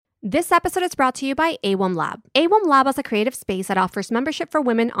This episode is brought to you by A1 Lab. A1 Lab is a creative space that offers membership for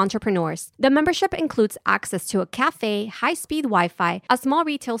women entrepreneurs. The membership includes access to a cafe, high-speed Wi-Fi, a small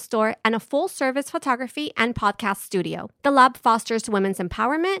retail store, and a full-service photography and podcast studio. The lab fosters women's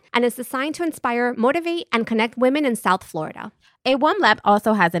empowerment and is designed to inspire, motivate, and connect women in South Florida. A1 Lab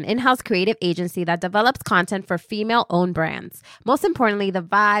also has an in-house creative agency that develops content for female-owned brands. Most importantly, the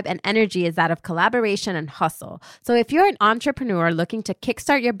vibe and energy is that of collaboration and hustle. So if you're an entrepreneur looking to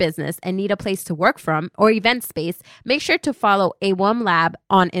kickstart your business and need a place to work from or event space, make sure to follow A1 Lab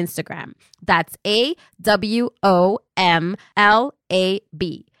on Instagram. That's AWOMLAB.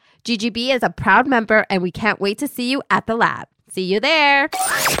 GGB is a proud member, and we can't wait to see you at the lab. See you there.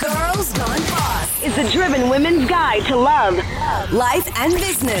 Girls Gone Boss is the driven women's guide to love, life, and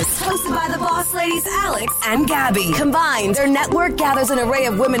business. Hosted by the boss ladies Alex and Gabby. Combined, their network gathers an array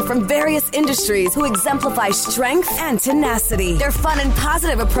of women from various industries who exemplify strength and tenacity. Their fun and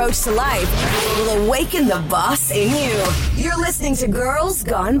positive approach to life will awaken the boss in you. You're listening to Girls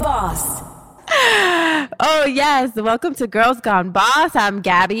Gone Boss. Oh, yes. Welcome to Girls Gone Boss. I'm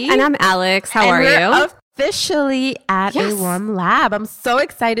Gabby. And I'm Alex. How are you? Officially at A1 Lab. I'm so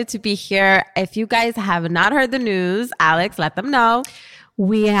excited to be here. If you guys have not heard the news, Alex, let them know.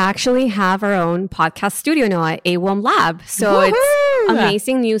 We actually have our own podcast studio now at A1 Lab. So Woo-hoo! It's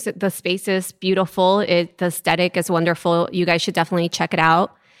amazing news. The space is beautiful. The aesthetic is wonderful. You guys should definitely check it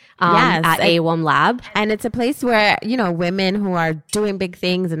out. At A1 Lab. And it's a place where, you know, women who are doing big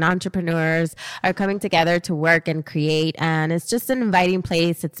things and entrepreneurs are coming together to work and create. And it's just an inviting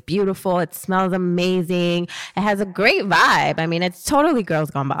place. It's beautiful. It smells amazing. It has a great vibe. I mean, it's totally Girls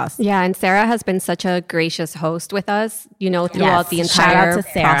Gone Boss. Yeah. And Sarah has been such a gracious host with us, you know, throughout the entire Shout out to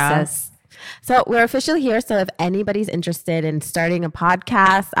Sarah. process. So we're officially here. So if anybody's interested in starting a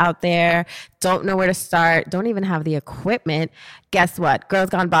podcast out there, don't know where to start, don't even have the equipment, guess what? Girls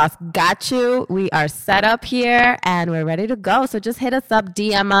Gone Boss got you. We are set up here and we're ready to go. So just hit us up,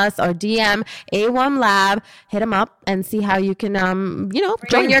 DM us or DM A1 Lab, hit them up and see how you can,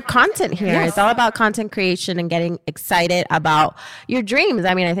 join your content here. Yes. It's all about content creation and getting excited about your dreams.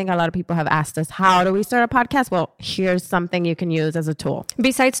 I mean, I think a lot of people have asked us, how do we start a podcast? Well, here's something you can use as a tool.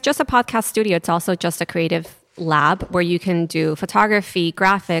 Besides just a podcast studio, it's also just a creative lab where you can do photography,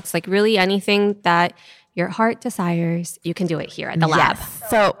 graphics, like really anything that your heart desires, you can do it here at the lab. Yes.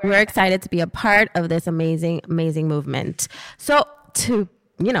 So we're excited to be a part of this amazing, amazing movement. So to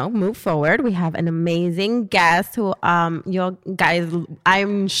move forward, we have an amazing guest who you guys,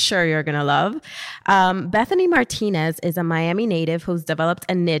 I'm sure you're going to love. Bethany Martinez is a Miami native who's developed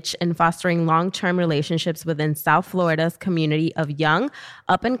a niche in fostering long-term relationships within South Florida's community of young,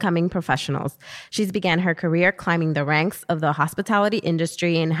 up-and-coming professionals. She's began her career climbing the ranks of the hospitality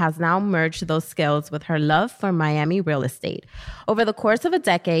industry and has now merged those skills with her love for Miami real estate. Over the course of a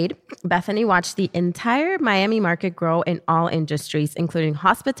decade, Bethany watched the entire Miami market grow in all industries, including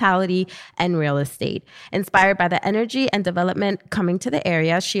hospitality and real estate. Inspired by the energy and development coming to the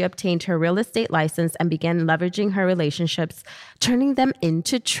area, she obtained her real estate license and began leveraging her relationships, turning them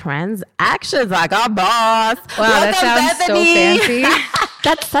into transactions like a boss. Wow, that sounds Bethany. so fancy.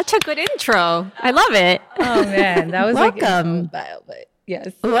 That's such a good intro. I love it. Oh man, that was Welcome. but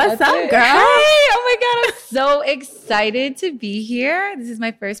yes. What's that's up, it. girl? Hey, oh my God, I'm so excited to be here. This is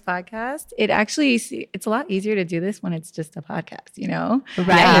my first podcast. It's a lot easier to do this when it's just a podcast, you know? Right.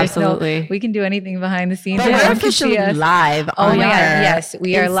 There's Absolutely. we can do anything behind the scenes. But Everyone we're can see officially us. live Oh on my God. our Yes,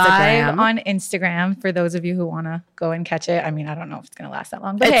 we are live Instagram. on Instagram for those of you who want to go and catch it. I mean, I don't know if it's going to last that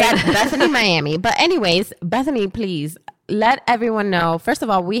long, but It's hey. at Bethany, Miami. But anyways, Bethany, please let everyone know. First of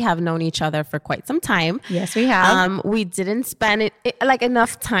all, we have known each other for quite some time. Yes, we have. We didn't spend it like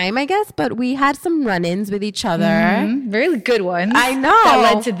enough time, I guess, but we had some run-ins with each other. Very good ones. I know.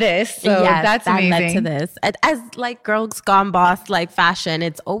 That led to this. So Yes, that's that amazing. led to this. As like Girls Gone Boss, like fashion,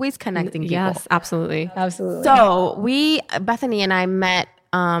 it's always connecting people. Yes, absolutely. Absolutely. So Bethany and I met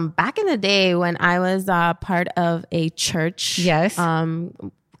back in the day when I was part of a church. Yes.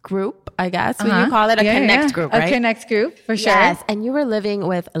 Group, I guess. What you call it? A connect group, right? A connect group, for sure. Yes. And you were living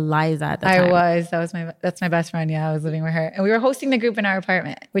with Eliza at the time. I was. That's my best friend. Yeah, I was living with her. And we were hosting the group in our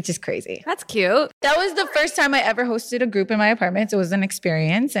apartment, which is crazy. That's cute. That was the first time I ever hosted a group in my apartment. So it was an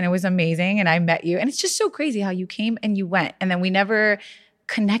experience and it was amazing. And I met you. And it's just so crazy how you came and you went. And then we never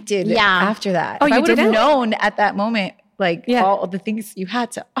connected after that. Oh, if I you would have didn't? known at that moment, all of the things you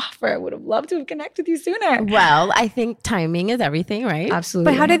had to offer, I would have loved to have connected with you sooner. Well, I think timing is everything, right?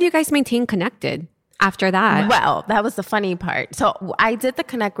 Absolutely. But how did you guys maintain connected after that? Well, that was the funny part. So I did the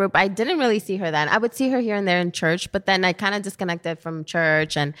Connect group. I didn't really see her then. I would see her here and there in church, but then I kind of disconnected from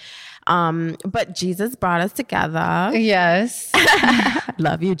church. And But Jesus brought us together. Yes.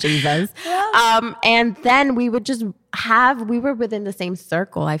 Love you, Jesus. And then we would just we were within the same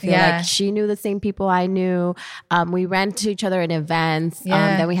circle. I feel like she knew the same people I knew. We ran to each other in events.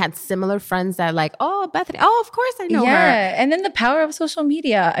 Then we had similar friends that like, oh, Bethany. Oh, of course I know her. And then the power of social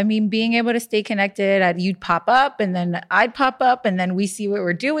media. I mean, being able to stay connected. You'd pop up and then I'd pop up and then we see what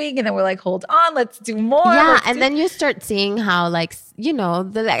we're doing. And then we're like, hold on, let's do more. Yeah. And then you start seeing how like, you know,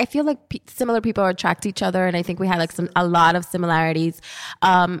 I feel like similar people attract each other. And I think we had like a lot of similarities.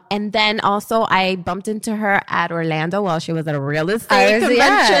 And then also I bumped into her at Orlando while she was at a real estate convention.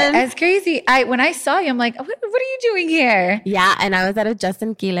 Yeah, it's crazy. When I saw you, I'm like, what are you doing here? Yeah, and I was at a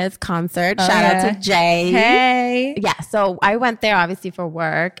Justin Quiles concert. Shout out to Jay. Hey. Yeah, so I went there obviously for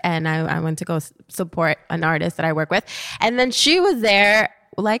work, and I went to go support an artist that I work with. And then she was there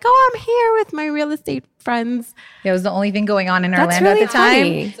like, oh, I'm here with my real estate friends. It was the only thing going on in Orlando at the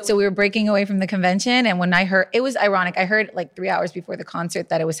time. So we were breaking away from the convention. And when I heard, it was ironic. I heard like 3 hours before the concert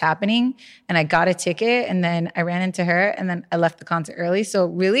that it was happening. And I got a ticket. And then I ran into her. And then I left the concert early. So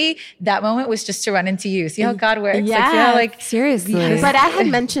really, that moment was just to run into you. See how God works? Yeah, seriously. But I had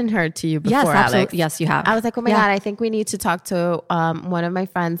mentioned her to you before, yes, Alex. Absolutely. Yes, you have. I was like, oh my God, I think we need to talk to one of my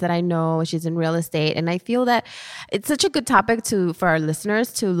friends that I know. She's in real estate. And I feel that it's such a good topic for our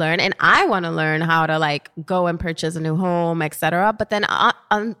listeners to learn. And I want to learn how to like go and purchase a new home, etc. But then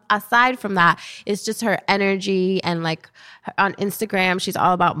aside from that, it's just her energy and like on Instagram, she's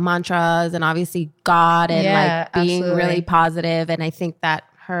all about mantras and obviously God and like being really positive. And I think that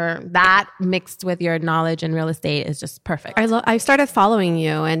that mixed with your knowledge in real estate is just perfect. I started following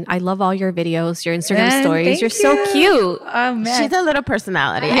you and I love all your videos, your Instagram stories. You're so cute. Oh man. She's a little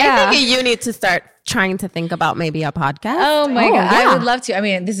personality. Yeah. I think you need to start trying to think about maybe a podcast. Oh my God. Yeah. I would love to. I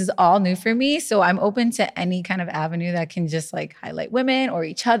mean, this is all new for me. So I'm open to any kind of avenue that can just like highlight women or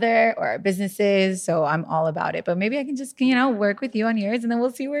each other or our businesses. So I'm all about it. But maybe I can just, work with you on yours and then we'll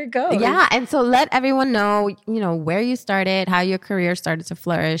see where it goes. Yeah. And so let everyone know, where you started, how your career started to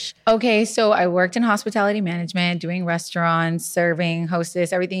flourish. Okay. So I worked in hospitality management, doing restaurants, serving,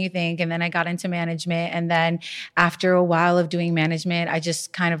 hostess, everything you think. And then I got into management. And then after a while of doing management, I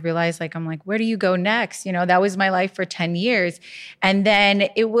just kind of realized I'm like, where do you go next? That was my life for 10 years. And then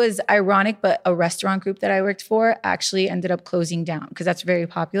it was ironic, but a restaurant group that I worked for actually ended up closing down because that's very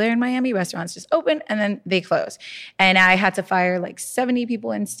popular in Miami. Restaurants just open and then they close. And I had to fire like 70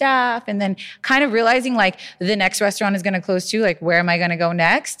 people in staff and then kind of realizing like the next restaurant is going to close too. Like, where am I going to go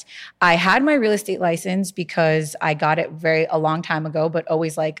next? I had my real estate license because I got it a long time ago, but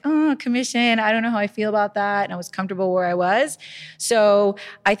always like, oh, commission. I don't know how I feel about that. And I was comfortable where I was. So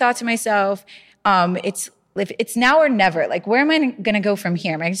I thought to myself, it's now or never. Like, where am I going to go from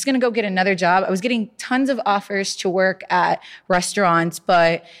here? Am I just going to go get another job? I was getting tons of offers to work at restaurants,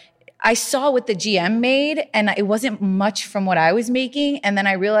 but I saw what the GM made and it wasn't much from what I was making. And then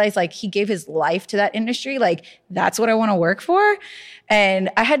I realized like he gave his life to that industry. Like, that's what I want to work for. And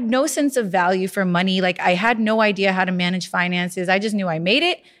I had no sense of value for money. Like, I had no idea how to manage finances. I just knew I made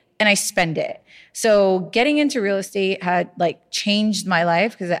it and I spend it. So getting into real estate had like changed my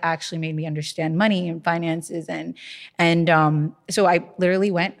life because it actually made me understand money and finances. And so I literally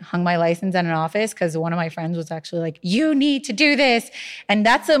hung my license at an office because one of my friends was actually like, you need to do this. And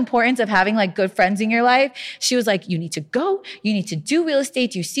that's the importance of having like good friends in your life. She was like, you need to go, you need to do real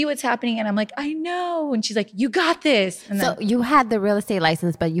estate. You see what's happening. And I'm like, I know. And she's like, you got this. And so you had the real estate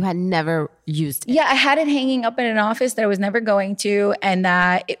license, but you had never used it. Yeah, I had it hanging up in an office that I was never going to. And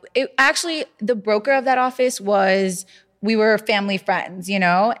that it actually, the broker of that office we were family friends,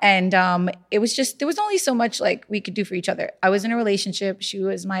 and it was just, there was only so much like we could do for each other. I was in a relationship. She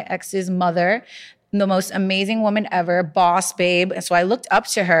was my ex's mother, the most amazing woman ever, boss babe. And so I looked up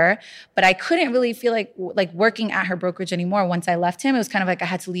to her, but I couldn't really feel like working at her brokerage anymore. Once I left him, it was kind of like I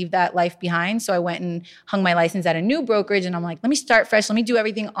had to leave that life behind. So I went and hung my license at a new brokerage and I'm like, let me start fresh. Let me do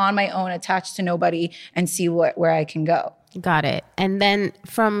everything on my own, attached to nobody and see where I can go. Got it. And then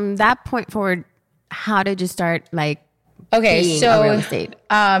from that point forward, how did you start Okay, so real estate?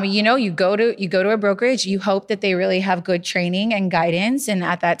 You go to a brokerage, you hope that they really have good training and guidance. And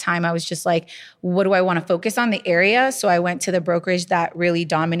at that time I was just like, what do I want to focus on? The area. So I went to the brokerage that really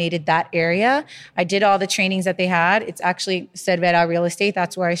dominated that area. I did all the trainings that they had. It's actually Cervera Real Estate.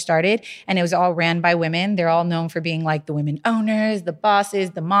 That's where I started. And it was all ran by women. They're all known for being like the women owners, the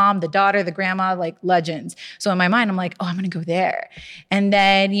bosses, the mom, the daughter, the grandma, like legends. So in my mind, I'm like, oh, I'm going to go there. And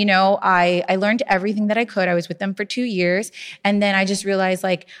then, I learned everything that I could. I was with them for 2 years. And then I just realized was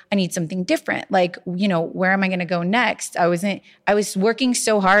like, I need something different. Like, you know, where am I going to go next? I was working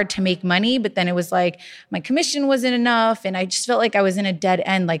so hard to make money, but then it was like my commission wasn't enough. And I just felt like I was in a dead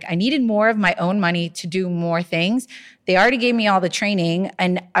end. Like I needed more of my own money to do more things. They already gave me all the training,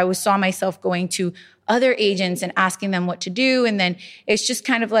 and I saw myself going to other agents and asking them what to do. And then it's just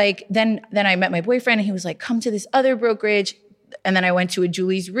kind of like, then I met my boyfriend and he was like, come to this other brokerage. And then I went to a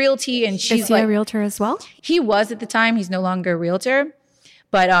Julie's Realty, and she's Is he like, a realtor as well? he was at the time. He's no longer a realtor.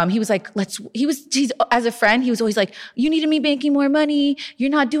 But he was like, he's as a friend, he was always like, you need to be making more money. You're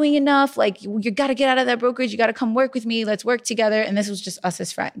not doing enough. Like, you got to get out of that brokerage. You got to come work with me. Let's work together. And this was just us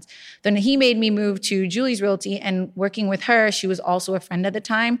as friends. Then he made me move to Julie's Realty, and working with her, she was also a friend at the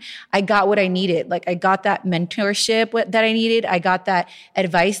time. I got what I needed. Like, I got that mentorship that I needed. I got that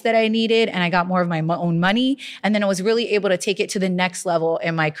advice that I needed, and I got more of my own money. And then I was really able to take it to the next level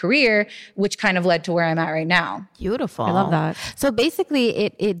in my career, which kind of led to where I'm at right now. Beautiful. I love that. So basically,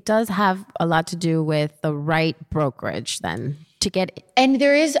 it does have a lot to do with the right brokerage then to get. And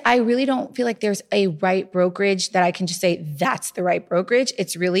I really don't feel like there's a right brokerage that I can just say that's the right brokerage.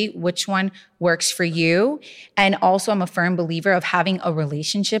 It's really which one works for you. And also I'm a firm believer of having a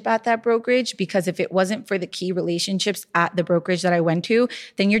relationship at that brokerage, because if it wasn't for the key relationships at the brokerage that I went to,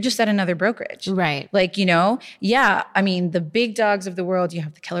 then you're just at another brokerage. Right. Like, you know, yeah, I mean, the big dogs of the world, you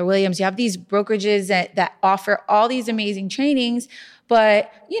have the Keller Williams, you have these brokerages that offer all these amazing trainings.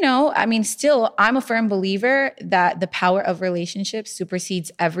 But, you know, I mean, still, I'm a firm believer that the power of relationships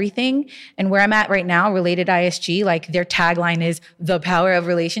supersedes everything. And where I'm at right now, Related ISG, like their tagline is the power of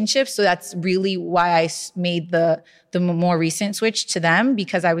relationships. So that's really why I made the more recent switch to them,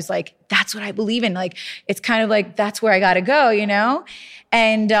 because I was like, that's what I believe in. Like, it's kind of like, that's where I got to go, you know?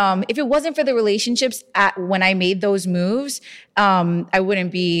 And if it wasn't for the relationships when I made those moves, I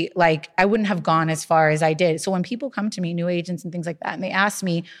wouldn't have gone as far as I did. So when people come to me, new agents and things like that, and they ask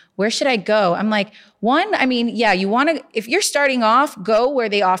me, where should I go? I'm like, one, I mean, yeah, you want to, if you're starting off, go where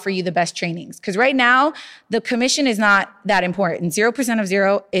they offer you the best trainings. Because right now, the commission is not that important. 0% of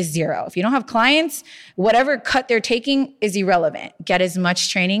 0 is 0. If you don't have clients, whatever cut they're taking is irrelevant. Get as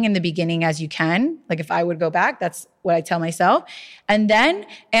much training in the beginning as you can. Like if I would go back, that's what I tell myself. And then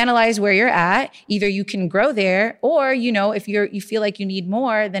analyze where you're at. Either you can grow there, or, you know, if you feel like you need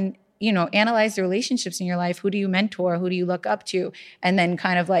more, then, you know, analyze the relationships in your life. Who do you mentor? Who do you look up to? And then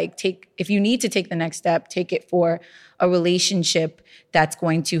kind of like if you need to take the next step, take it for a relationship that's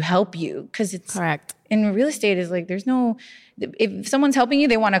going to help you. Because it's correct. In real estate is like, if someone's helping you,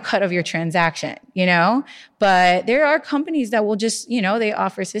 they want a cut of your transaction, you know? But there are companies that will just, you know, they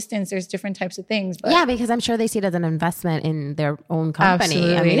offer assistance. There's different types of things. But yeah, because I'm sure they see it as an investment in their own company.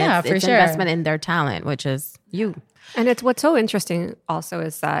 Absolutely. I mean, yeah, it's for sure. investment in their talent, which is you. And it's what's so interesting also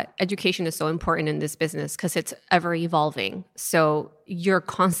is that education is so important in this business because it's ever evolving. So you're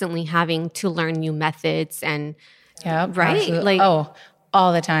constantly having to learn new methods and right? Absolutely.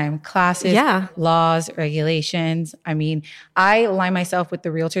 All the time. Classes, laws, regulations. I mean, I align myself with the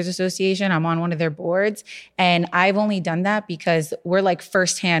Realtors Association. I'm on one of their boards. And I've only done that because we're like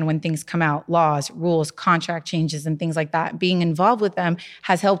firsthand when things come out, laws, rules, contract changes, and things like that. Being involved with them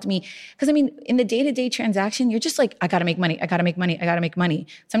has helped me. Because I mean, in the day-to-day transaction, you're just like, I got to make money. I got to make money. I got to make money.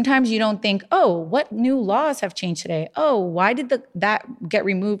 Sometimes you don't think, oh, what new laws have changed today? Oh, why did that get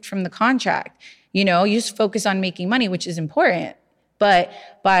removed from the contract? You know, you just focus on making money, which is important. But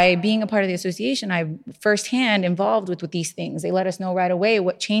by being a part of the association, I'm firsthand involved with these things. They let us know right away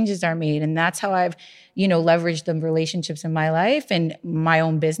what changes are made. And that's how I've, you know, leveraged the relationships in my life and my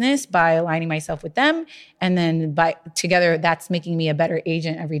own business by aligning myself with them. And then together, that's making me a better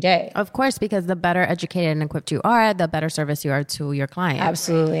agent every day. Of course, because the better educated and equipped you are, the better service you are to your client.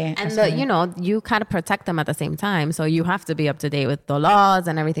 Absolutely. And you kind of protect them at the same time. So you have to be up to date with the laws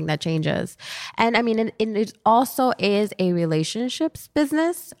and everything that changes. And I mean, it also is a relationships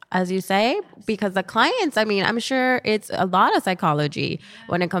business, as you say, because the clients, I mean, I'm sure it's a lot of psychology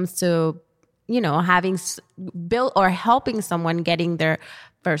when it comes to, you know, having built or helping someone getting their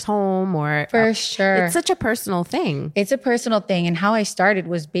first home or for sure. It's such a personal thing. It's a personal thing. And how I started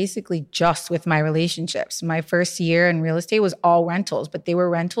was basically just with my relationships. My first year in real estate was all rentals, but they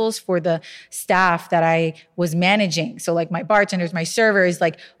were rentals for the staff that I was managing. So like my bartenders, my servers,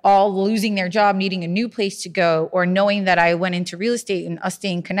 like all losing their job, needing a new place to go, or knowing that I went into real estate and us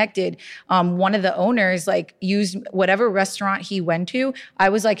staying connected. One of the owners like used whatever restaurant he went to. I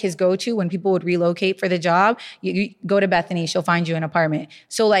was like his go-to when people would relocate for the job. You go to Bethany, she'll find you an apartment.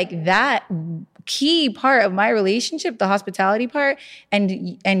 So like that key part of my relationship, the hospitality part, and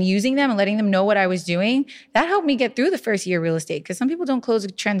using them and letting them know what I was doing, that helped me get through the first year of real estate. Because some people don't close a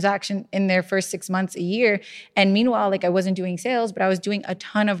transaction in their first 6 months, a year. And meanwhile, like I wasn't doing sales, but I was doing a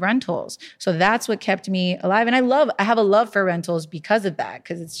ton of rentals. So that's what kept me alive. And I have a love for rentals because of that.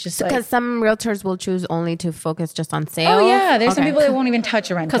 Because it's just because some realtors will choose only to focus just on sales. Oh yeah, there's some people that won't even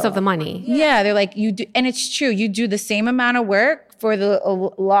touch a rental because of the money. Yeah, they're like, you do, and it's true. You do the same amount of work for a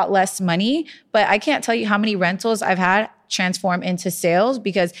lot less money. But I can't tell you how many rentals I've had transform into sales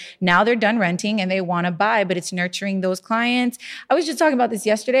because now they're done renting and they want to buy, but it's nurturing those clients. I was just talking about this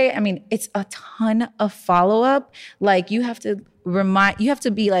yesterday. I mean, it's a ton of follow-up. Like you have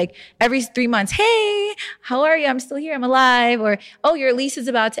to be like every 3 months, hey, how are you? I'm still here. I'm alive. Or, oh, your lease is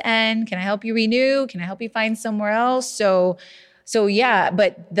about to end. Can I help you renew? Can I help you find somewhere else? So yeah,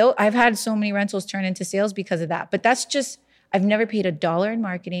 but though I've had so many rentals turn into sales because of that. But that's just, I've never paid $1 in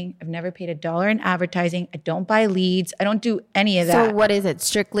marketing. I've never paid $1 in advertising. I don't buy leads. I don't do any of that. So what is it?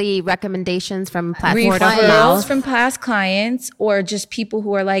 Strictly recommendations from referrals from past clients or just people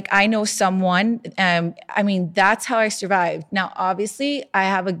who are like, I know someone. I mean, that's how I survived. Now, obviously, I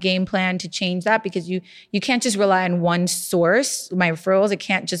have a game plan to change that because you can't just rely on one source. My referrals, it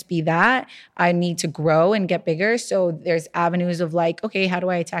can't just be that. I need to grow and get bigger. So there's avenues of like, okay, how do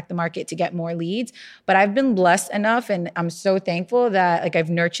I attack the market to get more leads? But I've been blessed enough and I'm so thankful that like I've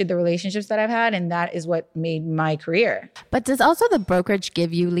nurtured the relationships that I've had and that is what made my career. But does also the brokerage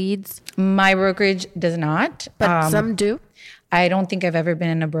give you leads? My brokerage does not. But some do? I don't think I've ever been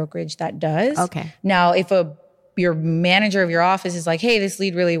in a brokerage that does. Okay. Now, if your manager of your office is like, hey, this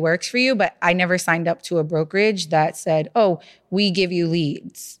lead really works for you, but I never signed up to a brokerage that said, oh, we give you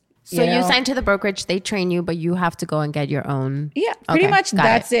leads. So you sign to the brokerage, they train you, but you have to go and get your own. Yeah, pretty much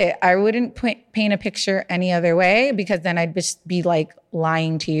that's it. I wouldn't paint a picture any other way because then I'd just be like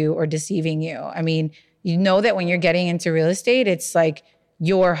lying to you or deceiving you. I mean, you know that when you're getting into real estate, it's like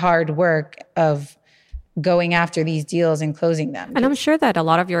your hard work of going after these deals and closing them. And I'm sure that a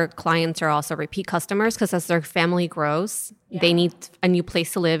lot of your clients are also repeat customers because as their family grows, they need a new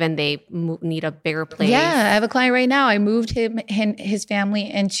place to live and they need a bigger place. Yeah, I have a client right now. I moved his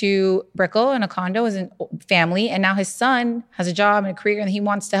family into Brickell in a condo as a family. And now his son has a job and a career and he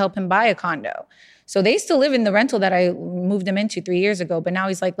wants to help him buy a condo. So they still live in the rental that I moved him into 3 years ago. But now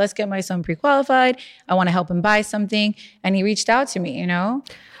he's like, let's get my son pre-qualified. I want to help him buy something. And he reached out to me, you know?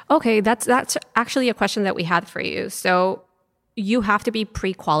 Okay, that's actually a question that we had for you. So you have to be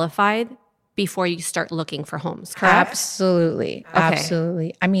pre-qualified before you start looking for homes, correct? Absolutely. Okay.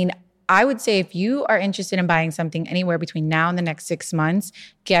 Absolutely. I mean, I would say if you are interested in buying something anywhere between now and the next 6 months,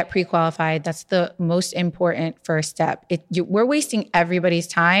 get pre-qualified. That's the most important first step. We're wasting everybody's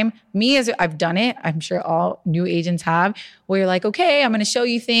time. Me, as I've done it, I'm sure all new agents have, where you're like, okay, I'm going to show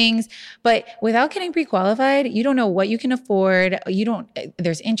you things. But without getting pre-qualified, you don't know what you can afford.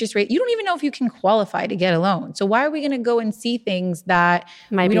 There's interest rate. You don't even know if you can qualify to get a loan. So why are we going to go and see things that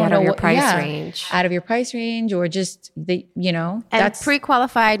might be out of your price range? Out of your price range or just, And that's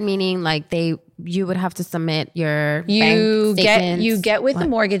pre-qualified meaning like you would have to submit your bank statements. You get with the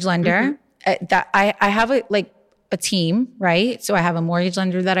mortgage lender. That I have a team, right? So I have a mortgage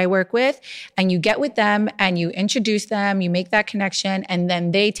lender that I work with, and you get with them and you introduce them, you make that connection, and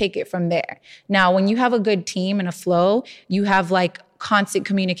then they take it from there. Now, when you have a good team and a flow, you have like constant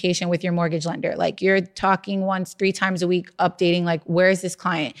communication with your mortgage lender. Like you're talking 3 times a week, updating like, where is this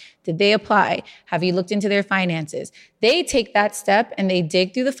client? Did they apply? Have you looked into their finances? They take that step and they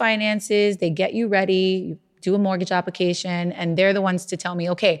dig through the finances. They get you ready, you do a mortgage application, and they're the ones to tell me,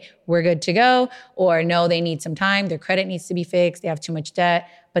 okay, we're good to go. Or no, they need some time. Their credit needs to be fixed. They have too much debt.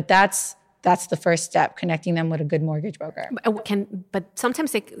 But that's the first step, connecting them with a good mortgage broker. But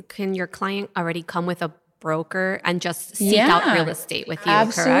sometimes can your client already come with a broker and just seek out real estate with you,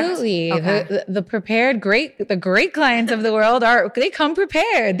 absolutely. Correct? Okay. The prepared, the great clients of the world they come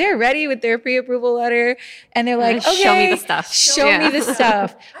prepared. They're ready with their pre-approval letter and they're like, okay, show me the stuff. Show me the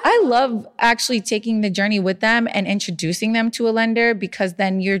stuff. I love actually taking the journey with them and introducing them to a lender because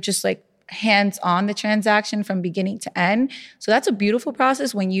then you're just like hands on the transaction from beginning to end. So that's a beautiful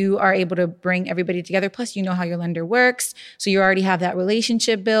process when you are able to bring everybody together. Plus, you know how your lender works. So you already have that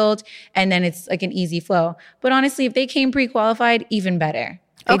relationship built and then it's like an easy flow. But honestly, if they came pre-qualified, even better.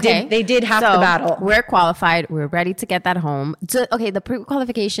 They did half the battle. We're qualified. We're ready to get that home. So, okay, the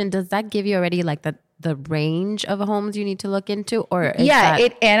pre-qualification, does that give you already like the the range of homes you need to look into? Or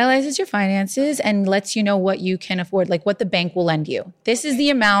it analyzes your finances and lets you know what you can afford, like what the bank will lend you. This is the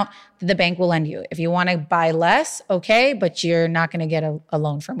amount that the bank will lend you. If you want to buy less, okay, but you're not going to get a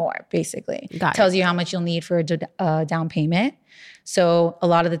loan for more, basically. Tells you how much you'll need for a down payment. So a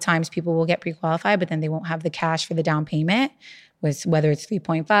lot of the times people will get pre-qualified, but then they won't have the cash for the down payment, whether it's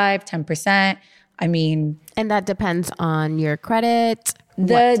 3.5, 10%. I mean, and that depends on your credit.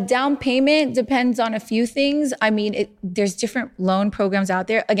 The down payment depends on a few things. I mean, there's different loan programs out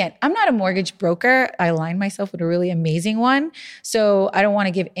there. Again, I'm not a mortgage broker. I align myself with a really amazing one. So I don't want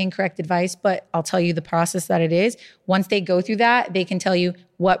to give incorrect advice, but I'll tell you the process that it is. Once they go through that, they can tell you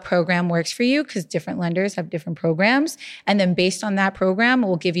what program works for you because different lenders have different programs. And then based on that program,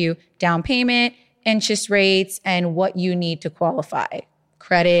 we'll give you down payment, interest rates, and what you need to qualify.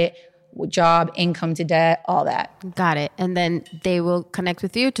 Credit, job, income to debt, all that. Got it. And then they will connect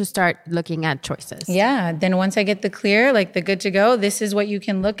with you to start looking at choices. Yeah. Then once I get the clear, like the good to go, this is what you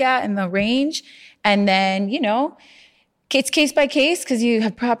can look at in the range. And then, it's case by case because you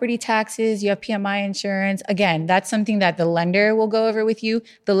have property taxes, you have PMI insurance. Again, that's something that the lender will go over with you.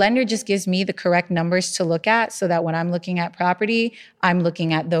 The lender just gives me the correct numbers to look at so that when I'm looking at property, I'm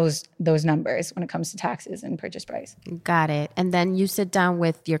looking at those numbers when it comes to taxes and purchase price. Got it. And then you sit down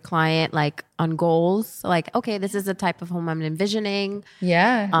with your client like on goals, like, okay, this is the type of home I'm envisioning.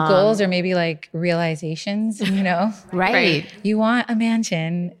 Yeah. Goals or maybe like realizations, Right. You want a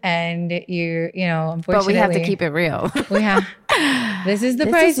mansion and unfortunately. But we have to keep it real. This is the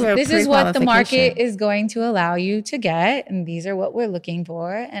price. This is what the market is going to allow you to get. And these are what we're looking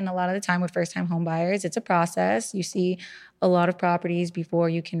for. And a lot of the time with first-time home buyers, it's a process. You see a lot of properties before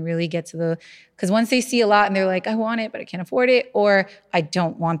you can really get to because once they see a lot and they're like, I want it, but I can't afford it. Or I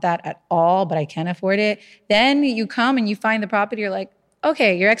don't want that at all, but I can afford it. Then you come and you find the property. You're like,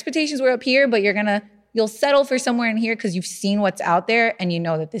 okay, your expectations were up here, but you'll settle for somewhere in here because you've seen what's out there and you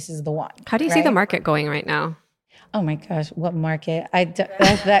know that this is the one. How do you see the market going right now? Oh my gosh, what market? There's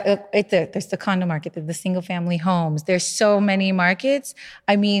the condo market, the single family homes. There's so many markets.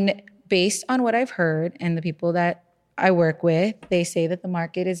 I mean, based on what I've heard and the people that I work with, they say that the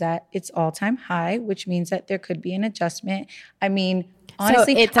market is at its all-time high, which means that there could be an adjustment. I mean,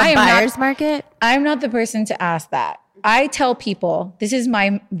 honestly, so it's a buyer's market? I'm not the person to ask that. I tell people, this is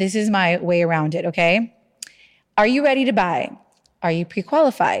my way around it, okay? Are you ready to buy? Are you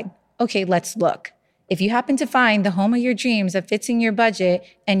pre-qualified? Okay, let's look. If you happen to find the home of your dreams that fits in your budget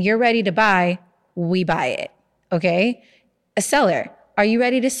and you're ready to buy, we buy it, okay? A seller, are you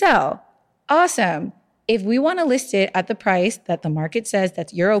ready to sell? Awesome. If we want to list it at the price that the market says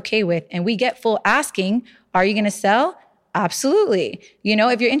that you're okay with and we get full asking, are you going to sell? Absolutely.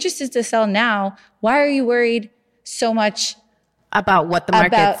 If you're interested to sell now, why are you worried so much about what the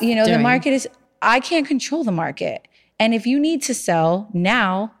market's doing? The market is, I can't control the market. And if you need to sell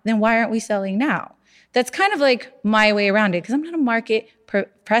now, then why aren't we selling now? That's kind of like my way around it because I'm not a market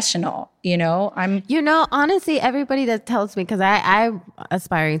professional, honestly, everybody that tells me, because I'm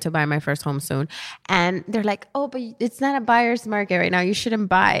aspiring to buy my first home soon, and they're like, oh, but it's not a buyer's market right now. You shouldn't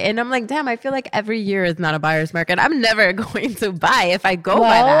buy. And I'm like, damn, I feel like every year is not a buyer's market. I'm never going to buy if I go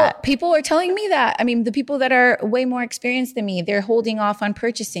by that. People are telling me that. I mean, the people that are way more experienced than me, they're holding off on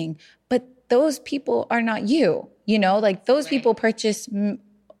purchasing. But those people are not you, those people purchase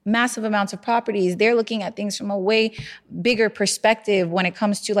massive amounts of properties. They're looking at things from a way bigger perspective when it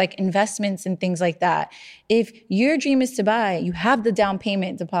comes to like investments and things like that. If your dream is to buy, you have the down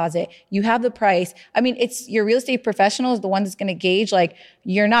payment deposit, you have the price. I mean, it's your real estate professional is the one that's going to gauge, like,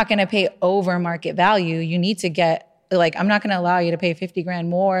 you're not going to pay over market value. You need to get, like, I'm not going to allow you to pay 50 grand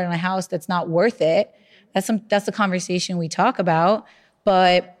more in a house that's not worth it. That's the conversation we talk about.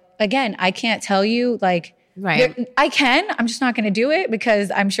 But again, I can't tell you like, right. I can. I'm just not going to do it because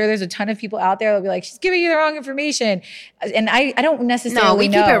I'm sure there's a ton of people out there that'll be like, she's giving you the wrong information. And I don't necessarily know. No, we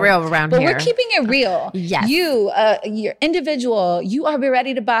keep it real around here. But we're keeping it real. Yes. You're individual. You are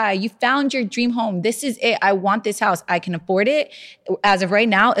ready to buy. You found your dream home. This is it. I want this house. I can afford it. As of right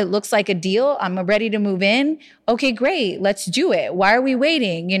now, it looks like a deal. I'm ready to move in. Okay, great. Let's do it. Why are we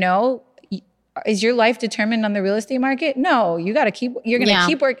waiting? Is your life determined on the real estate market? No, you're going to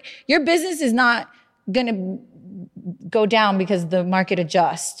keep work. Your business is not going to go down because the market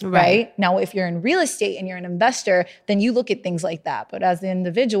adjusts, right? Now, if you're in real estate and you're an investor, then you look at things like that. But as the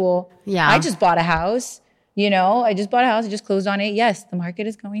individual, I just bought a house, I just closed on it. Yes, the market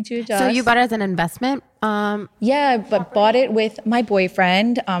is going to adjust. So you bought it as an investment? Yeah, but bought it with my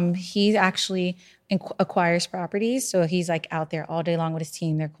boyfriend. He's actually acquires properties. So he's like out there all day long with his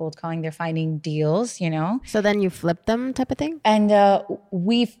team. They're cold calling, they're finding deals, you know? So then you flip them type of thing? And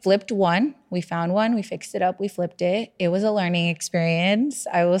we flipped one. We found one. We fixed it up. We flipped it. It was a learning experience.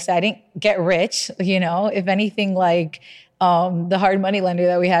 I will say I didn't get rich, you know? If anything, like the hard money lender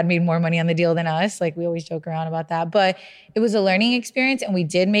that we had made more money on the deal than us. Like we always joke around about that. But it was a learning experience and we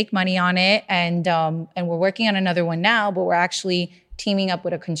did make money on it. And we're working on another one now, but we're actually teaming up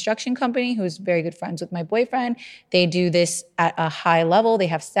with a construction company who's very good friends with my boyfriend. They do this at a high level. They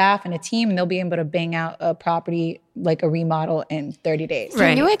have staff and a team, and they'll be able to bang out a property, like a remodel, in 30 days.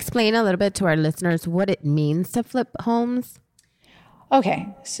 Can you explain a little bit to our listeners what it means to flip homes? Okay,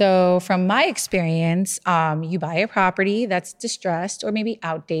 so from my experience, you buy a property that's distressed or maybe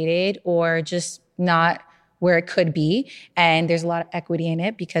outdated or just not where it could be. And there's a lot of equity in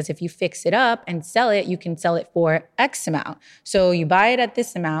it because if you fix it up and sell it, you can sell it for X amount. So you buy it at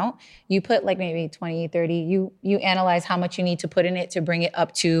this amount, you put like maybe 20, 30, you analyze how much you need to put in it to bring it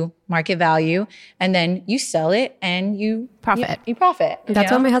up to market value. And then you sell it and you profit. You profit.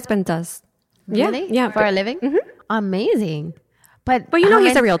 That's what my husband does. Really? Yeah. For a living? Mm-hmm. Amazing. But you know,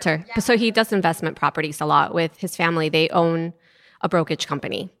 he's a realtor. So he does investment properties a lot with his family. They own a brokerage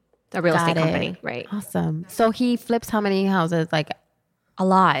company. A real estate company, right? Awesome. So he flips how many houses? Like a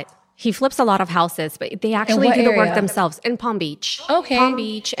lot. He flips a lot of houses, but they actually do the work themselves in Palm Beach. Okay. Palm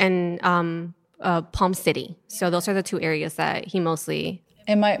Beach and Palm City. So those are the two areas that he mostly.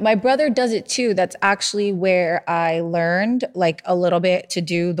 And my brother does it too. That's actually where I learned like a little bit to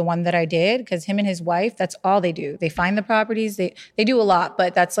do the one that I did, because him and his wife, that's all they do. They find the properties. They do a lot,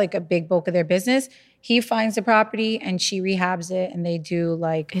 but that's like a big bulk of their business. He finds the property and she rehabs it, and they do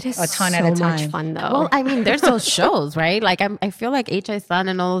like it is a ton so at a time. Much fun though. Well, I mean, there's those shows, right? Like I feel like HI Sun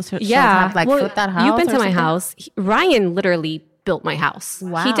and all those shows have like flip that house. You've been to my something. house. Ryan literally built my house.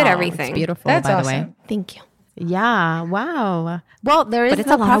 Wow, he did everything. It's beautiful. That's by awesome. the way. Thank you. Yeah. Wow. Well, there is it's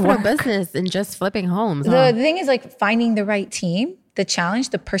no a lot of profitable work. business in just flipping homes. The thing is like finding the right team. The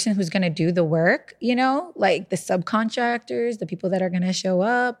challenge, the person who's going to do the work, you know, like the subcontractors, the people that are going to show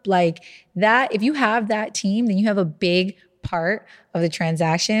up, like that. If you have that team, then you have a big part of the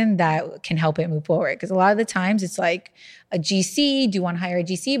transaction that can help it move forward. Because a lot of the times it's like a GC, do you want to hire a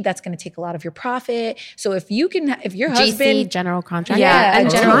GC? But that's going to take a lot of your profit. So if you can, if your GC, husband, general contractor. Yeah, and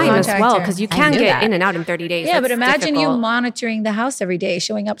general time as contractor. well, because you can knew get that. in and out in 30 days. yeah, but That's imagine you difficult. monitoring the house every day,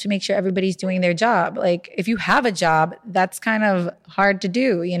 showing up to make sure everybody's doing their job. Like if you have a job, that's kind of hard to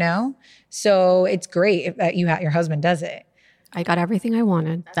do, you know? So it's great if that your husband does it. I got everything I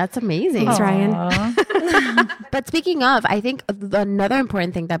wanted. That's amazing. Thanks, Ryan. But speaking of, I think another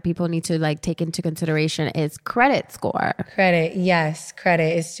important thing that people need to like take into consideration is credit score. Credit, yes,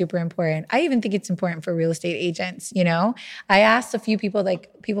 credit is super important. I even think it's important for real estate agents, you know? I asked a few people, like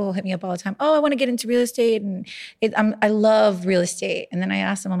people hit me up all the time, oh, I want to get into real estate and I love real estate. And then I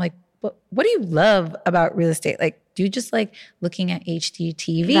asked them, I'm like, what do you love about real estate? Like, do you just like looking at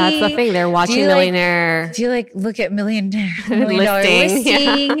HGTV? That's the thing. They're watching Millionaire. Do you like look at million dollar Listing,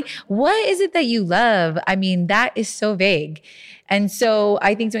 listing? yeah. What is it that you love? I mean, that is so vague. And so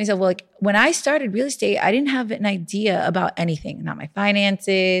I think to myself, well, like when I started real estate, I didn't have an idea about anything, not my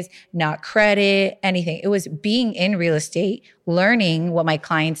finances, not credit, anything. It was being in real estate, learning what my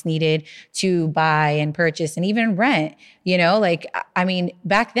clients needed to buy and purchase and even rent, you know, like, I mean,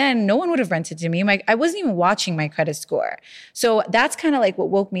 back then, no one would have rented to me. I wasn't even watching my credit score. So that's kind of like what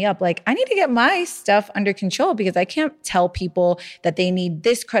woke me up. Like, I need to get my stuff under control because I can't tell people that they need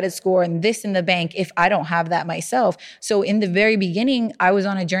this credit score and this in the bank if I don't have that myself. So in the very beginning, I was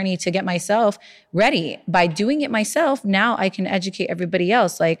on a journey to get myself ready. By doing it myself, now I can educate everybody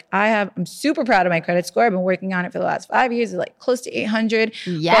else. Like I'm super proud of my credit score. I've been working on it for the last 5 years. It's like close to 800.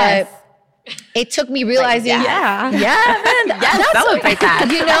 Yes. But it took me realizing, man, Yes, celebrate that.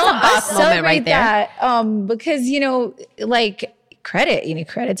 you know, That's a boss moment right there. that, because, you know, like credit, you need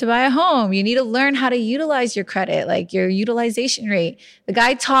credit to buy a home. You need to learn how to utilize your credit, like your utilization rate. The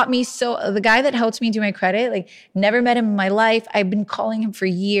guy that helped me do my credit, like never met him in my life. I've been calling him for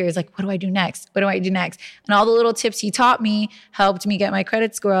years. Like, what do I do next? What do I do next? And all the little tips he taught me helped me get my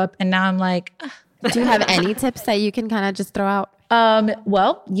credit score up. And now I'm like, Do you have any tips that you can kind of just throw out?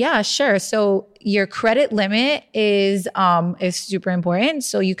 well, yeah, sure. So your credit limit is super important.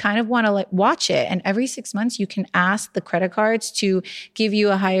 So you kind of want to like watch it. And every 6 months you can ask the credit cards to give you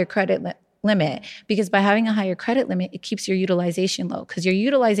a higher credit limit, because by having a higher credit limit, it keeps your utilization low, because your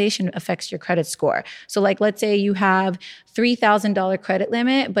utilization affects your credit score. So like, let's say you have $3,000 credit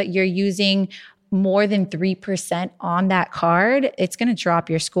limit, but you're using more than 3% on that card, it's going to drop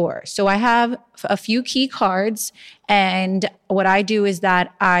your score. So I have a few key cards, and what I do is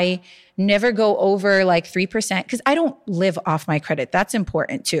that I never go over like 3% because I don't live off my credit. That's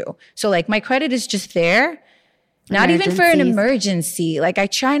important too. So like my credit is just there, not even for an emergency. Like I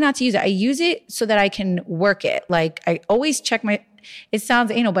try not to use it. I use it so that I can work it. Like I always check it sounds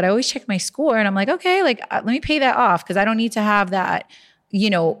anal, but I always check my score and I'm like, okay, like let me pay that off because I don't need to have that,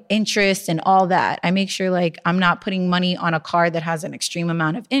 interest and all that. I make sure like I'm not putting money on a card that has an extreme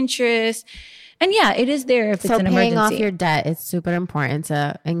amount of interest. And yeah, it is there if it's an emergency. So paying off your debt is super important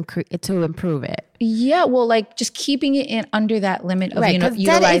to improve it. Yeah, well, like just keeping it in under that limit of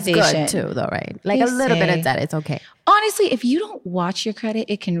utilization. Debt is good too, though, right? Like a little bit of debt, it's okay. Honestly, if you don't watch your credit,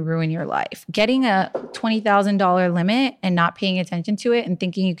 it can ruin your life. Getting a $20,000 limit and not paying attention to it and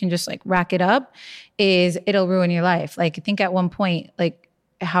thinking you can just like rack it up it'll ruin your life. Like I think at one point, like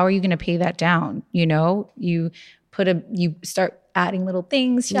how are you going to pay that down? You start adding little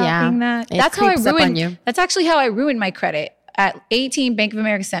things, shopping that's how I ruined. That's actually how I ruined my credit. At 18, Bank of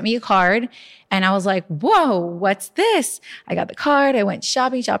America sent me a card and I was like, whoa, what's this? I got the card. I went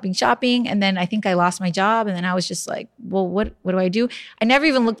shopping. And then I think I lost my job. And then I was just like, well, what do I do? I never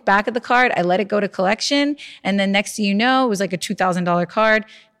even looked back at the card. I let it go to collection. And then next thing you know, it was like a $2,000 card.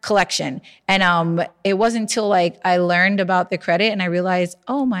 Collection. And it wasn't until like I learned about the credit and I realized,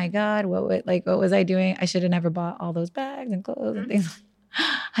 oh my God, what was I doing? I should have never bought all those bags and clothes and things.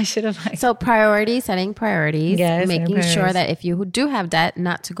 I should have So setting priorities, making sure that if you do have debt,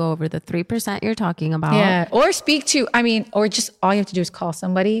 not to go over the 3% you're talking about. Yeah. Or or just all you have to do is call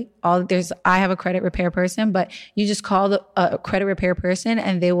somebody. I have a credit repair person, but you just call a credit repair person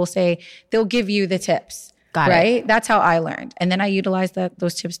and they'll give you the tips. Right? That's how I learned. And then I utilized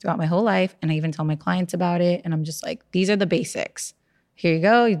those tips throughout my whole life. And I even tell my clients about it. And I'm just like, these are the basics. Here you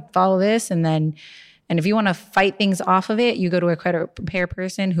go. You follow this. And if you want to fight things off of it, you go to a credit repair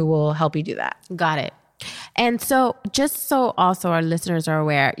person who will help you do that. Got it. And so just so also our listeners are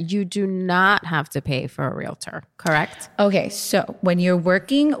aware, you do not have to pay for a realtor, correct? Okay. So when you're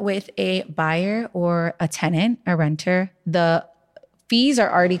working with a buyer or a tenant, a renter, the fees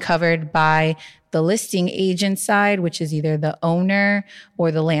are already covered by the listing agent side, which is either the owner or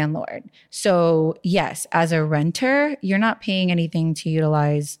the landlord. So yes, as a renter, you're not paying anything to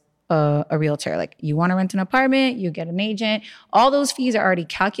utilize a realtor. Like you want to rent an apartment, you get an agent. All those fees are already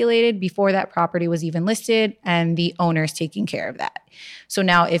calculated before that property was even listed and the owner's taking care of that. So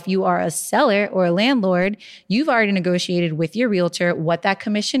now if you are a seller or a landlord, you've already negotiated with your realtor what that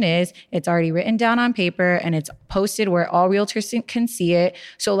commission is. It's already written down on paper and it's posted where all realtors can see it.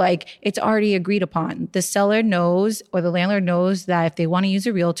 So like it's already agreed upon. The seller knows or the landlord knows that if they want to use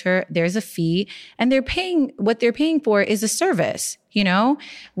a realtor, there's a fee and what they're paying for is a service.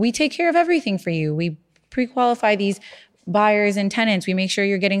 We take care of everything for you. We pre-qualify these buyers and tenants. We make sure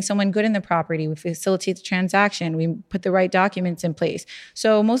you're getting someone good in the property. We facilitate the transaction. We put the right documents in place.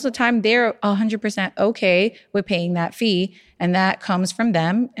 So most of the time they're 100% okay with paying that fee and that comes from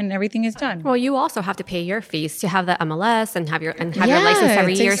them and everything is done. Well, you also have to pay your fees to have the MLS and have your license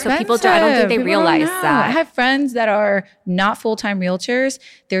every year. Expensive. So people I don't think they realize that. I have friends that are not full-time realtors.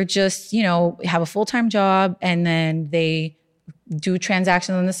 They're just, have a full-time job and then they do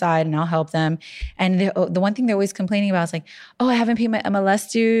transactions on the side and I'll help them. And the one thing they're always complaining about is like, oh, I haven't paid my MLS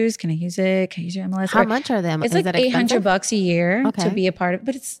dues. Can I use it? Can I use your MLS? How much are them? It's like $800 a year to be a part of,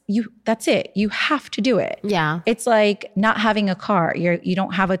 but that's it. You have to do it. Yeah. It's like not having a car. You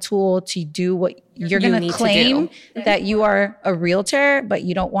don't have a tool to do what you're going to claim that you are a realtor, but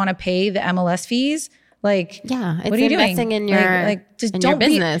you don't want to pay the MLS fees. Like, yeah, it's what are you investing doing? in your, just in don't your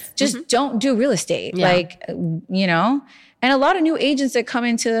business. Just don't do real estate. Yeah. And a lot of new agents that come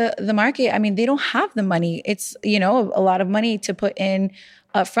into the market, I mean, they don't have the money. It's, a lot of money to put in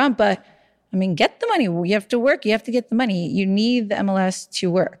up front, but I mean, get the money. You have to work. You have to get the money. You need the MLS to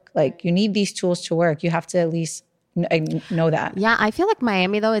work. Like you need these tools to work. You have to at least know that. Yeah. I feel like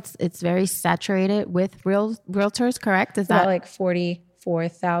Miami though, it's very saturated with realtors, correct? Is that like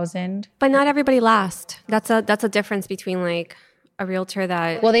 44,000? But not everybody lasts. That's a difference between like a realtor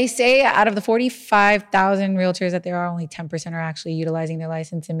that... Well, they say out of the 45,000 realtors that there are only 10% are actually utilizing their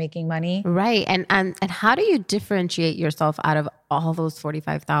license and making money. Right. And how do you differentiate yourself out of all those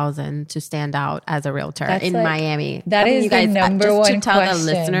 45,000 to stand out as a realtor in Miami? That is the number one question. Just to tell the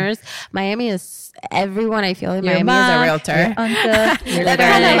listeners, Miami is... Everyone I feel in Miami is a realtor. Your uncle, your that's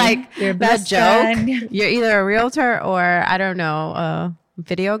kind of like your that joke. Friend. You're either a realtor or I don't know,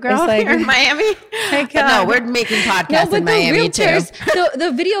 video girl like- here in Miami. But no, we're making podcasts in Miami too.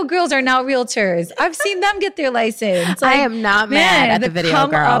 The video girls are now realtors. I've seen them get their license. I am not mad at the video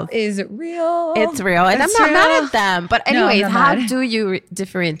come girls. Up is real. It's real. And It's I'm not real. mad at them. But No, I'm anyways, not how mad. do you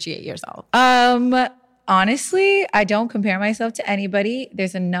differentiate yourself? Honestly, I don't compare myself to anybody.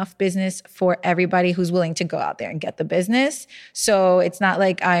 There's enough business for everybody who's willing to go out there and get the business. So it's not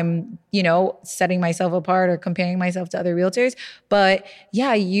like I'm, setting myself apart or comparing myself to other realtors. But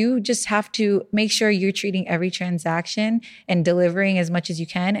yeah, you just have to make sure you're treating every transaction and delivering as much as you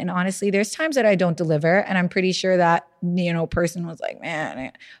can. And honestly, there's times that I don't deliver, and I'm pretty sure that, person was like,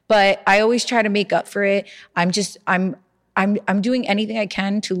 man, but I always try to make up for it. I'm doing anything I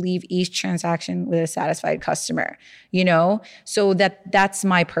can to leave each transaction with a satisfied customer, so that's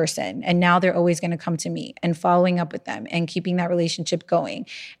my person. And now they're always going to come to me, and following up with them and keeping that relationship going.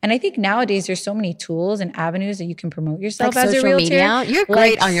 And I think nowadays there's so many tools and avenues that you can promote yourself Like as a social realtor. media? You're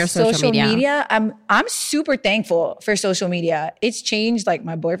great on your social media. I'm super thankful for social media. It's changed like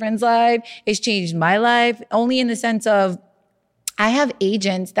my boyfriend's life. It's changed my life, only in the sense of I have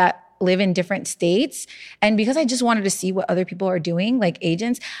agents that live in different states. And because I just wanted to see what other people are doing, like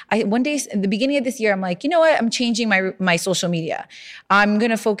agents, one day at the beginning of this year, I'm like, you know what? I'm changing my social media. I'm going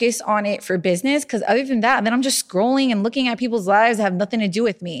to focus on it for business, because other than that, then I'm just scrolling and looking at people's lives that have nothing to do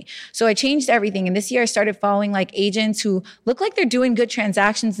with me. So I changed everything. And this year I started following like agents who look like they're doing good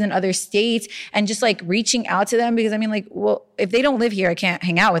transactions in other states, and just like reaching out to them, because well, if they don't live here, I can't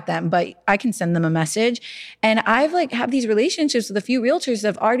hang out with them, but I can send them a message. And I've have these relationships with a few realtors that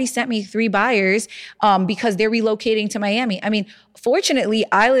have already sent me 3 buyers because they're relocating to Miami. Fortunately,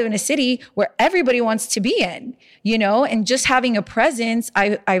 I live in a city where everybody wants to be in, and just having a presence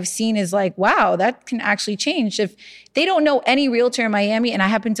I've seen is like, wow, that can actually change. If they don't know any realtor in Miami and I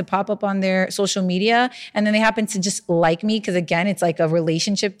happen to pop up on their social media, and then they happen to just like me, because again, it's like a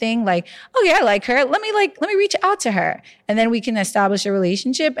relationship thing. Like, okay, I like her. Let me reach out to her, and then we can establish a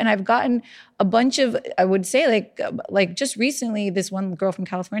relationship. And I've gotten a bunch of, I would say like just recently, this one girl from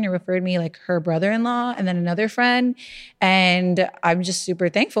California referred me like her brother-in-law and then another friend. And I'm just super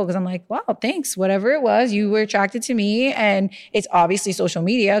thankful, because I'm like, wow, thanks. Whatever it was, you were attracted to me. And it's obviously social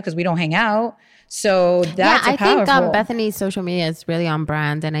media, because we don't hang out. So that's I think powerful. Bethany's social media is really on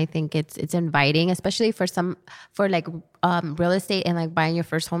brand, and I think it's inviting, especially for real estate and like buying your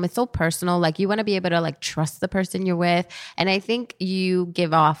first home. It's so personal. Like you want to be able to like trust the person you're with, and I think you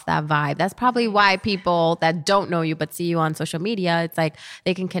give off that vibe. That's probably why people that don't know you but see you on social media, it's like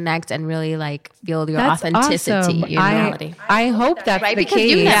they can connect and really like feel your That's authenticity, awesome. your reality. I hope that's Right, the because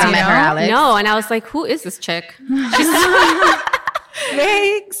case. you never met her, Alex. No, and I was like, who is this chick?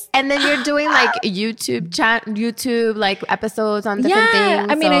 Thanks. And then you're doing like YouTube like episodes on different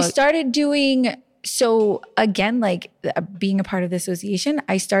things. I started doing, so again, like being a part of the association,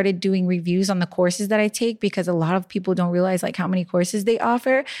 I started doing reviews on the courses that I take, because a lot of people don't realize like how many courses they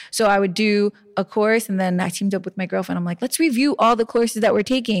offer. So I would do a course, and then I teamed up with my girlfriend. I'm like, let's review all the courses that we're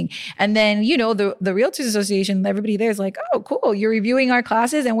taking. And then, the Realtors Association, everybody there is like, oh, cool. You're reviewing our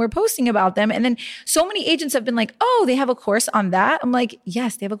classes and we're posting about them. And then so many agents have been like, oh, they have a course on that. I'm like,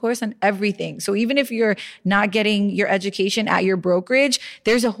 yes, they have a course on everything. So even if you're not getting your education at your brokerage,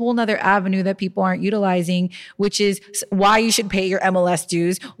 there's a whole nother avenue that people aren't utilizing, which is why you should pay your MLS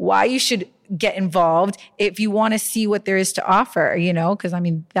dues, why you should get involved if you want to see what there is to offer, because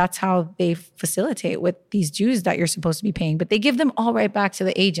that's how they facilitate with these dues that you're supposed to be paying, but they give them all right back to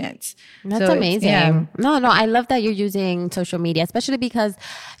the agents. That's So amazing. yeah. No, I love that you're using social media, especially because,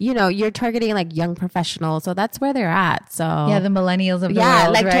 you're targeting like young professionals. So that's where they're at. So Yeah, the millennials of the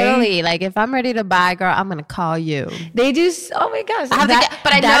world, like right? totally. Like if I'm ready to buy, girl, I'm going to call you. They do. Oh my gosh. I have to get,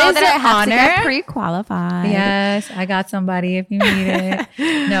 but I know that I have to get pre-qualified. Yes, I got somebody if you need it.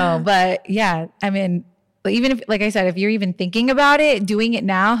 No, but yeah, but even if, like I said, if you're even thinking about it, doing it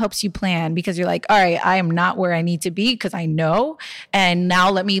now helps you plan, because you're like, all right, I am not where I need to be, because I know, and now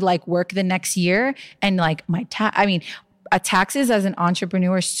let me like work the next year, and like taxes as an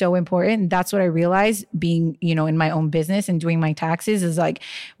entrepreneur is so important. That's what I realized being, in my own business and doing my taxes is like,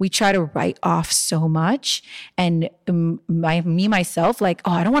 we try to write off so much. And myself, like,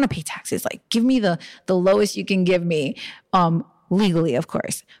 oh, I don't want to pay taxes. Like, give me the lowest you can give me, legally, of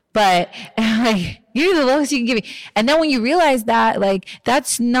course. But like, you're the lowest you can give me. And then when you realize that, like,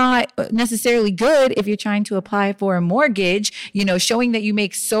 that's not necessarily good if you're trying to apply for a mortgage, showing that you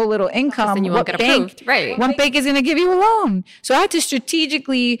make so little income. Then you won't get approved. Right. What bank is going to give you a loan? So I had to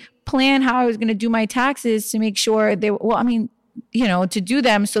strategically plan how I was going to do my taxes to make sure to do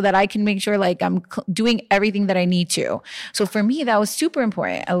them so that I can make sure like I'm doing everything that I need to. So for me, that was super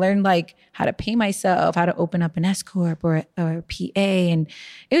important. I learned like how to pay myself, how to open up an S Corp or a PA. And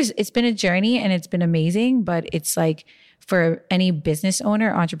it's been a journey and it's been amazing, but it's like for any business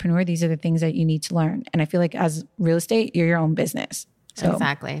owner, entrepreneur, these are the things that you need to learn. And I feel like as real estate, you're your own business. So.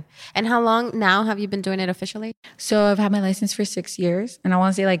 Exactly. And how long now have you been doing it officially? So I've had my license for 6 years, and I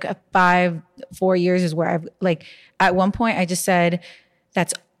want to say like 4 years is where I've like, at one point I just said,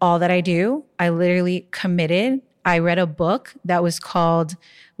 that's all that I do. I literally committed. I read a book that was called,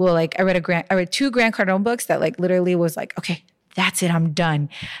 I read 2 Grant Cardone books that like literally was like, okay, that's it, I'm done.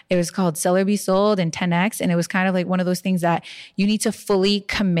 It was called Sell or Be Sold and 10X. And it was kind of like one of those things that you need to fully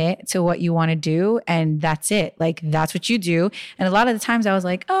commit to what you want to do. And that's it. Like, that's what you do. And a lot of the times I was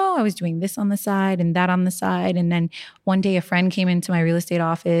like, oh, I was doing this on the side and that on the side. And then one day a friend came into my real estate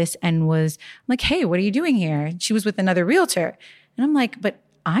office and was like, hey, what are you doing here? And she was with another realtor. And I'm like, but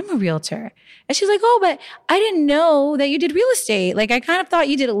I'm a realtor. And she's like, oh, but I didn't know that you did real estate. Like, I kind of thought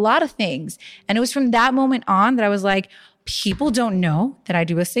you did a lot of things. And it was from that moment on that I was like, people don't know that I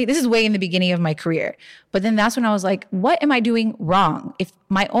do real estate. This is way in the beginning of my career. But then that's when I was like, what am I doing wrong? If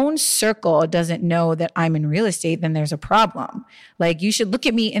my own circle doesn't know that I'm in real estate, then there's a problem. Like, you should look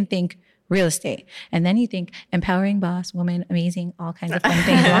at me and think real estate. And then you think empowering boss, woman, amazing, all kinds of fun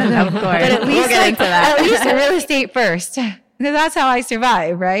things. Of course. But at least, at least real estate first. Because that's how I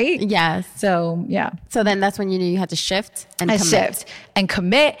survive, right? Yes. So, yeah. So then that's when you knew you had to shift and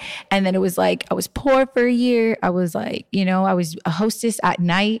commit. And then it was like, I was poor for a year. I was like, I was a hostess at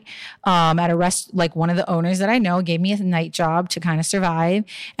night at a like one of the owners that I know gave me a night job to kind of survive.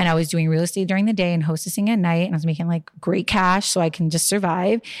 And I was doing real estate during the day and hostessing at night. And I was making like great cash so I can just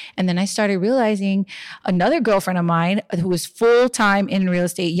survive. And then I started realizing another girlfriend of mine who was full-time in real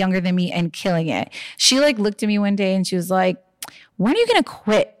estate, younger than me and killing it. She like looked at me one day and she was like, when are you going to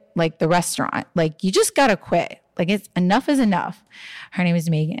quit like the restaurant? Like, you just got to quit. Like, it's enough is enough. Her name is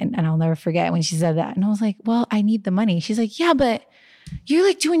Megan. And I'll never forget when she said that. And I was like, well, I need the money. She's like, yeah, but you're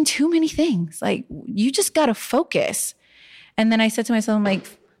like doing too many things. Like, you just got to focus. And then I said to myself, I'm like,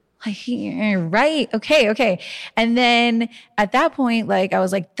 right. Okay. And then at that point, like, I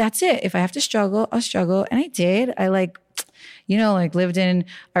was like, that's it. If I have to struggle, I'll struggle. And I did. I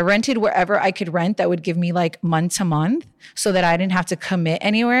I rented wherever I could rent that would give me like month to month so that I didn't have to commit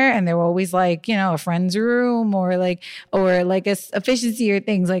anywhere. And there were always like, a friend's room or like a efficiency or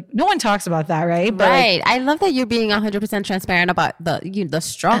things like no one talks about that. Right. But right. Like, I love that you're being 100% transparent about the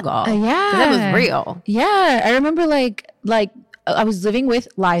struggle. Yeah. 'Cause it was real. Yeah. I remember like I was living with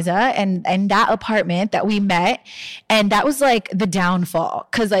Liza and that apartment that we met. And that was like the downfall.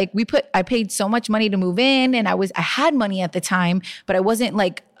 Cause like I paid so much money to move in and I had money at the time, but I wasn't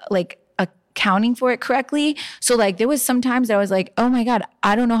like accounting for it correctly. So like there was some times that I was like, oh my God,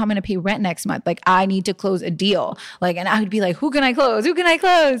 I don't know how I'm going to pay rent next month. Like I need to close a deal. Like, and I would be like, who can I close?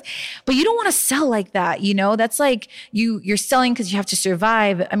 But you don't want to sell like that. That's like you're selling because you have to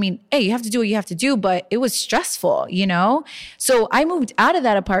survive. I mean, hey, you have to do what you have to do, but it was stressful, So I moved out of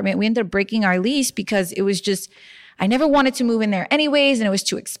that apartment. We ended up breaking our lease because it was just, I never wanted to move in there anyways. And it was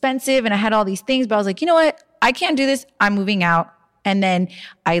too expensive. And I had all these things, but I was like, you know what? I can't do this. I'm moving out. And then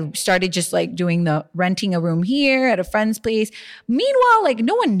I started just like renting a room here at a friend's place. Meanwhile, like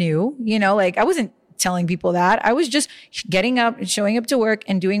no one knew, like I wasn't telling people that. I was just getting up and showing up to work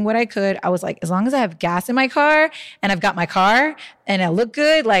and doing what I could. I was like, as long as I have gas in my car and I've got my car and I look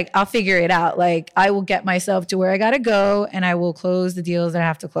good, like I'll figure it out. Like I will get myself to where I got to go and I will close the deals that I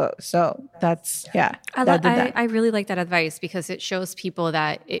have to close. So that's, yeah. I really like that advice because it shows people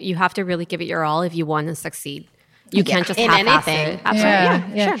that you have to really give it your all if you want to succeid. You can't just have anything.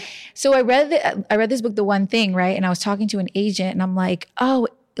 Absolutely. Yeah. Sure. So I read this book, The One Thing, right? And I was talking to an agent and I'm like, oh,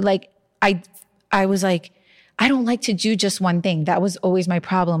 like I was like, I don't like to do just one thing. That was always my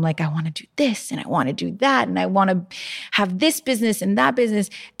problem. Like I want to do this and I want to do that. And I want to have this business and that business.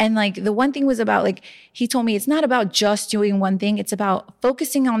 And like the one thing was about like, he told me it's not about just doing one thing. It's about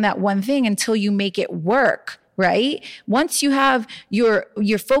focusing on that one thing until you make it work. Right? Once you have your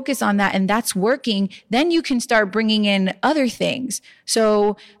focus on that and that's working, then you can start bringing in other things.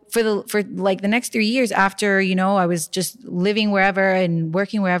 So for like the next 3 years after, I was just living wherever and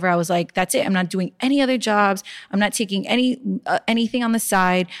working wherever, I was like, that's it. I'm not doing any other jobs. I'm not taking anything on the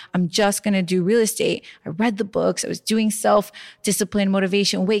side. I'm just going to do real estate. I read the books. I was doing self-discipline,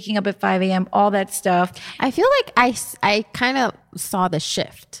 motivation, waking up at 5 a.m., all that stuff. I feel like I kind of saw the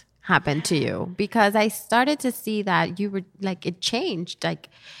shift. happened to you? Because I started to see that you were like, it changed. Like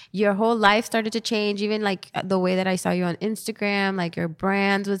your whole life started to change. Even like the way that I saw you on Instagram, like your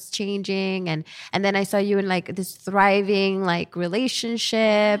brand was changing. And then I saw you in like this thriving like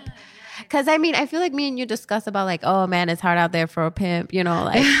relationship. Because I mean, I feel like me and you discuss about like, oh man, it's hard out there for a pimp, you know,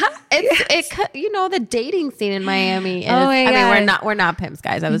 like you know, the dating scene in Miami. Is, I mean, we're not pimps,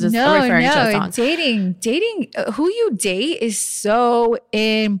 guys. I was just referring to a song. Dating, who you date is so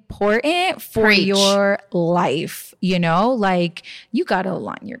important for your life. You know, like you got to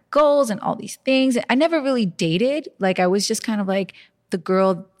align your goals and all these things. I never really dated. Like I was just kind of like the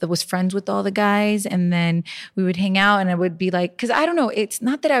girl that was friends with all the guys, and then we would hang out, and I would be like, because I don't know, it's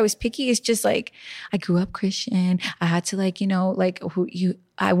not that I was picky, it's just like I grew up Christian. I had to like, you know, like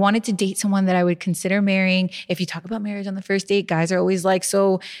I wanted to date someone that I would consider marrying. If you talk about marriage on the first date, guys are always like,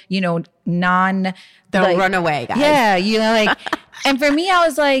 so, you know, they'll like, run away, guys. Yeah, you know, like, and for me, I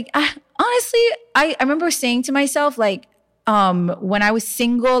was like, honestly, I remember saying to myself, like, when I was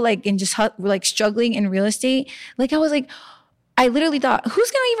single, like, and just like struggling in real estate, like I was like, I literally thought, who's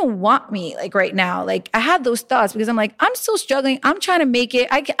going to even want me like right now? Like I had those thoughts because I'm like, I'm still struggling. I'm trying to make it.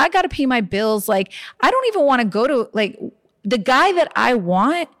 I got to pay my bills. Like, I don't even want to go to like the guy that I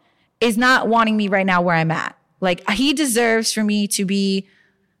want is not wanting me right now where I'm at. Like he deserves for me to be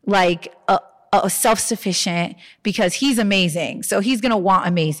like a self-sufficient because he's amazing. So he's going to want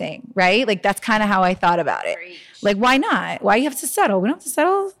amazing, right? Like that's kind of how I thought about it. Like, why not? Why you have to settle? We don't have to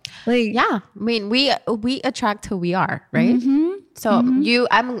settle. Like, yeah. I mean, we attract who we are, right? Mm-hmm. So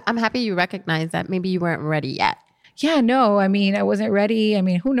I'm happy you recognize that maybe you weren't ready yet. Yeah, no, I mean, I wasn't ready. I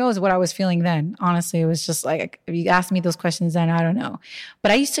mean, who knows what I was feeling then? Honestly, it was just like, if you asked me those questions then, I don't know.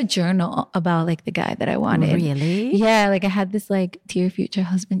 But I used to journal about like the guy that I wanted. Really? Yeah, like I had this like Dear Future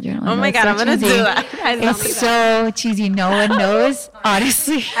Husband journal. Oh my God, I'm going to do that. It's so cheesy. No one knows,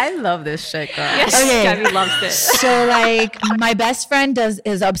 honestly. I love this shit, girl. Yes, Okay. Gabby loves it. So like my best friend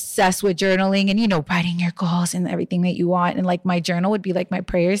is obsessed with journaling and, you know, writing your goals and everything that you want. And like my journal would be like my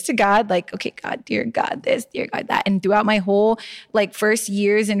prayers to God, like, okay, God, dear God, this, dear God, that. And throughout my whole like first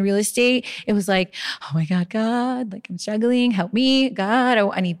years in real estate, it was like, oh my God, like I'm struggling, help me, God,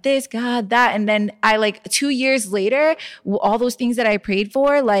 I need this, God, that. And then I like 2 years later, all those things that I prayed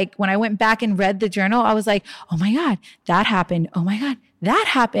for, like when I went back and read the journal, I was like, oh my God, that happened. Oh my God, that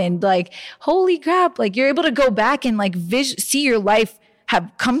happened. Like, holy crap. Like you're able to go back and like see your life have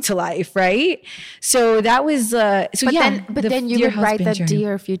come to life, right? So that was but then you would write the journal.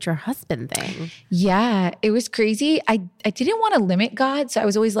 Dear Future Husband thing. Yeah, it was crazy. I didn't want to limit God, so I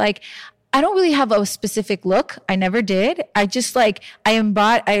was always like, I don't really have a specific look. I never did. I just like I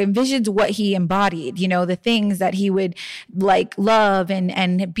envisioned what he embodied, you know, the things that he would like love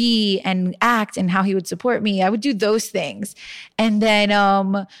and be and act and how he would support me. I would do those things. And then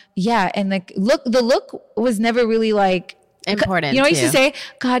and like the look was never really like important. You know, I used to say,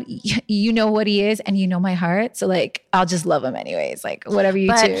 God, you know what he is and you know my heart. So like, I'll just love him anyways. Like whatever you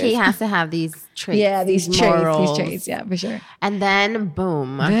choose. But he has to have these traits. Yeah, these traits. Yeah, for sure. And then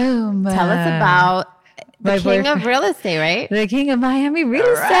boom. Boom. Tell us about the king of real estate, right? The king of Miami real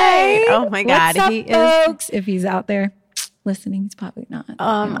estate. Right. Oh my God. What's up, he folks? If he's out there listening, he's probably not.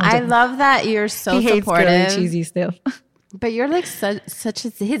 I love that you're so he hates supportive. girly, cheesy stuff. But you're like such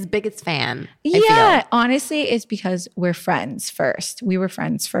his biggest fan. Yeah, honestly, it's because we're friends first. We were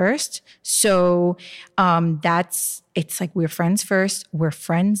friends first. So it's like we're friends first. We're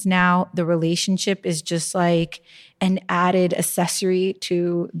friends now. The relationship is just like an added accessory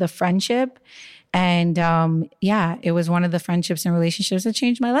to the friendship. And it was one of the friendships and relationships that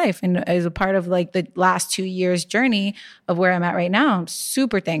changed my life. And as a part of like the last 2 years journey of where I'm at right now, I'm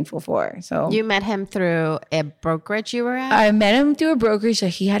super thankful for. So you met him through a brokerage you were at? I met him through a brokerage. So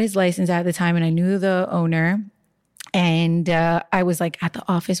he had his license at the time and I knew the owner. And I was like at the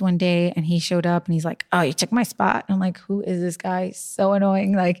office one day and he showed up and he's like, oh, you took my spot. And I'm like, who is this guy? So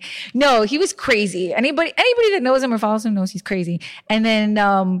annoying. Like, no, he was crazy. Anybody that knows him or follows him knows he's crazy. And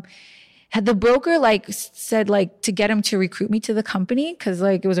then had the broker like said like to get him to recruit me to the company because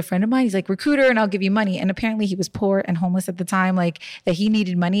like it was a friend of mine. He's like, recruiter and I'll give you money. And apparently he was poor and homeless at the time, like that he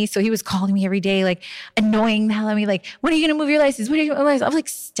needed money. So he was calling me every day, like annoying the hell out of me, like, when are you going to move your license? When are you going to move your license? I was like,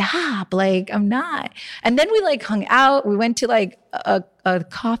 stop, like I'm not. And then we like hung out. We went to like a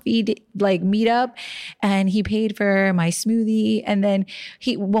coffee like meetup and he paid for my smoothie. And then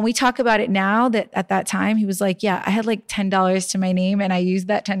when we talk about it now, that at that time he was like, yeah, I had like $10 to my name and I used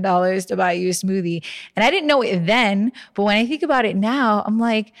that $10 to buy you a smoothie. And I didn't know it then, but when I think about it now, I'm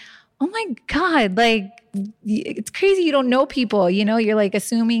like, oh my God, like it's crazy. You don't know people, you know, you're like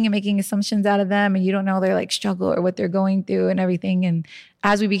assuming and making assumptions out of them, and you don't know their like struggle or what they're going through and everything. And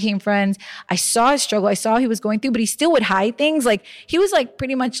as we became friends, I saw his struggle. I saw he was going through, but he still would hide things. Like he was like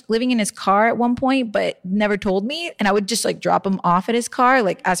pretty much living in his car at one point, but never told me. And I would just like drop him off at his car,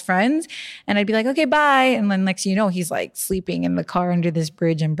 like as friends. And I'd be like, okay, bye. And then next thing you know, he's like sleeping in the car under this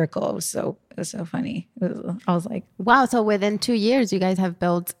bridge in Brickell. It was so funny. I was like, wow. So within 2 years, you guys have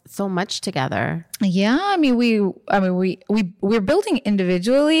built so much together. Yeah, I mean, we're building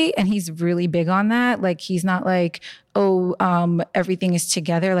individually, and he's really big on that. Like, he's not like, everything is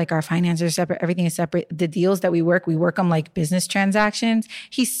together. Like our finances are separate. Everything is separate. The deals that we work on like business transactions.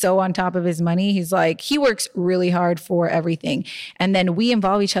 He's so on top of his money. He's like, he works really hard for everything. And then we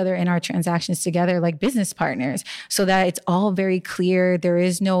involve each other in our transactions together, like business partners, so that it's all very clear. There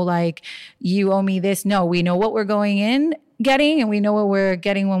is no like, you owe me this. No, we know what we're going in getting, and we know what we're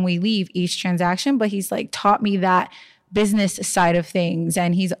getting when we leave each transaction. But he's like taught me that business side of things.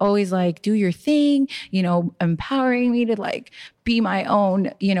 And he's always like, do your thing, you know, empowering me to like be my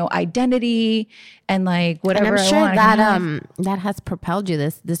own, you know, identity and like whatever. And I'm sure that that has propelled you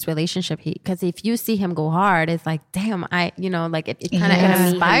this relationship. Because if you see him go hard, it's like, damn, like it kind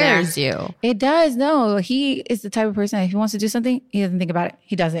of inspires you. It does. No, he is the type of person that if he wants to do something, he doesn't think about it.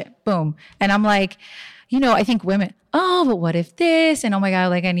 He does it. Boom. And I'm like, you know, I think women, but what if this? And oh my God,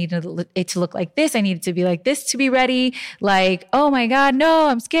 like I need it to look like this. I need it to be like this to be ready. Like, oh my God, no,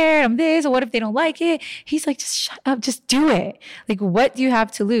 I'm scared. I'm this. Or what if they don't like it? He's like, just shut up. Just do it. Like, what do you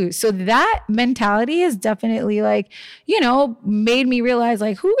have to lose? So that mentality is definitely like, you know, made me realize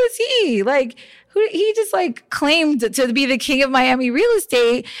like, who is he? Like, he just like claimed to be the king of Miami real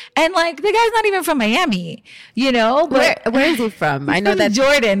estate. And like, the guy's not even from Miami, you know? Where is he from? I know that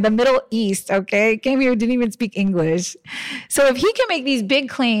Jordan, the Middle East. Okay. Came here, didn't even speak English. So if he can make these big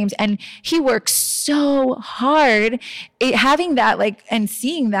claims and he works so hard, having that like, and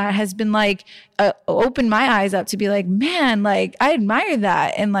seeing that has been like, opened my eyes up to be like, man, like I admire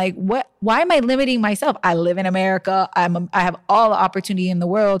that. And like, why am I limiting myself? I live in America. I have all the opportunity in the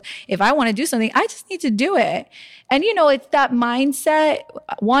world. If I want to do something, I just need to do it. And, you know, it's that mindset,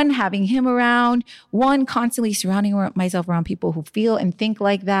 one, having him around, one, constantly surrounding myself around people who feel and think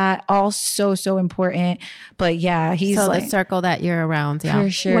like that. All so, so important. But yeah, he's so like the circle that you're around. Yeah.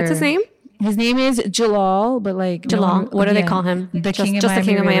 For sure. What's his name? His name is Jalal, but like Jalal. What do they call him? The king just the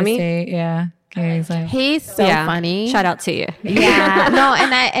king of Miami. Estate. Yeah. Okay, he's so funny. Shout out to you. Yeah. No,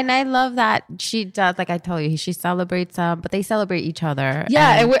 and I love that she does, like I told you, she celebrates but they celebrate each other.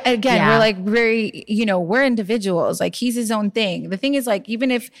 Yeah. And we're like very, you know, we're individuals. Like he's his own thing. The thing is like,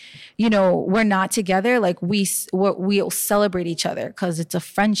 even if, you know, we're not together, like we'll celebrate each other because it's a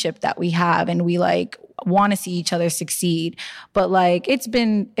friendship that we have and we like want to see each other succeed. But like, it's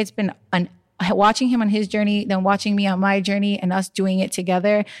been watching him on his journey, then watching me on my journey and us doing it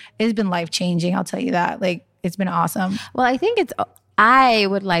together, it's been life-changing. I'll tell you that. Like, it's been awesome. Well, I think I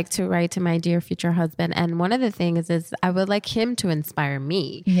would like to write to my dear future husband. And one of the things is I would like him to inspire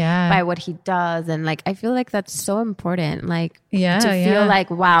me by what he does. And like, I feel like that's so important. Like to feel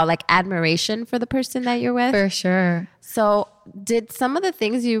like, wow, like admiration for the person that you're with. For sure. So did some of the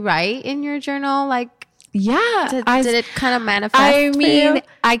things you write in your journal, like, did it kind of manifest? I mean, for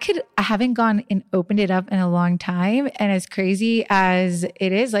you? I haven't gone and opened it up in a long time. And as crazy as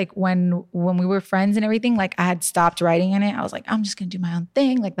it is, like when we were friends and everything, like I had stopped writing in it. I was like, I'm just going to do my own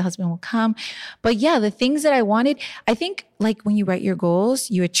thing. Like the husband will come. But yeah, the things that I wanted, I think like when you write your goals,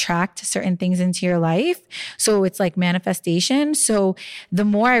 you attract certain things into your life. So it's like manifestation. So the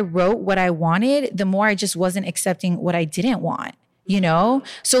more I wrote what I wanted, the more I just wasn't accepting what I didn't want. You know?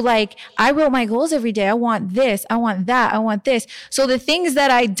 So like I wrote my goals every day. I want this. I want that. I want this. So the things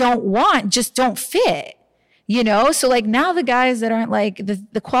that I don't want just don't fit, you know? So like now the guys that aren't like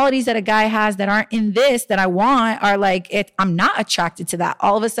the qualities that a guy has that aren't in this that I want are like, I'm not attracted to that.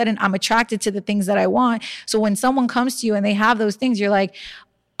 All of a sudden I'm attracted to the things that I want. So when someone comes to you and they have those things, you're like,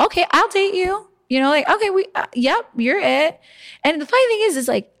 okay, I'll date you. You know, like, okay, yep, you're it. And the funny thing is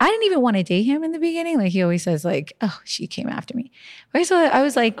like, I didn't even want to date him in the beginning. Like he always says like, oh, she came after me. So I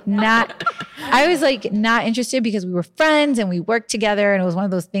was like, not interested because we were friends and we worked together. And it was one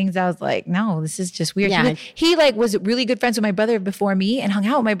of those things I was like, no, this is just weird. Yeah. He like was really good friends with my brother before me and hung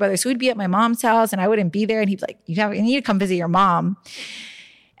out with my brother. So we'd be at my mom's house and I wouldn't be there. And he'd be like, you need to come visit your mom.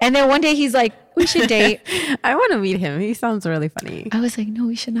 And then one day he's like, we should date. I want to meet him. He sounds really funny. I was like, no,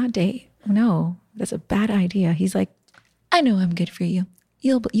 we should not date. No, that's a bad idea. He's like, I know I'm good for you.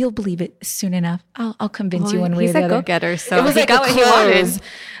 You'll believe it soon enough. I'll convince you one way or the other. He's a go-getter, so it was like got what he wanted.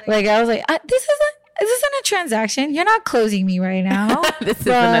 Like I was like, this This isn't a transaction. You're not closing me right now. This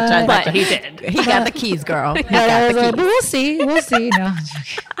isn't a transaction. But he did. He got the keys, girl. He But got I was the like, keys. we'll see. We'll see. No, I'm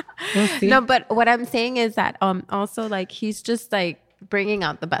joking. We'll see. No, but what I'm saying is that also like he's just like bringing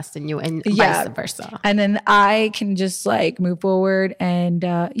out the best in you and Yeah. vice versa. And then I can just like move forward. And,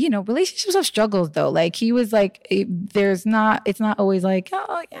 relationships have struggles though. Like he was like, it's not always like,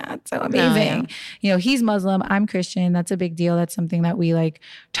 oh yeah, it's so amazing. He's Muslim, I'm Christian. That's a big deal. That's something that we like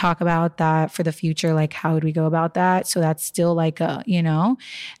talk about that for the future. Like how would we go about that? So that's still like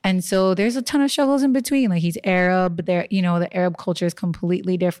and so there's a ton of struggles in between. Like he's Arab, the Arab culture is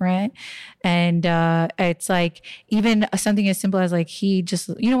completely different. And it's like even something as simple as like he just,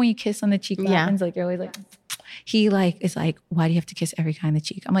 when you kiss on the cheek, Latins, like you're always like, he like is like, why do you have to kiss every guy on the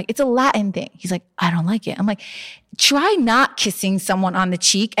cheek? I'm like, it's a Latin thing. He's like, I don't like it. I'm like, try not kissing someone on the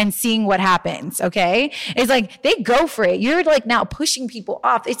cheek and seeing what happens. Okay. It's like, they go for it. You're like now pushing people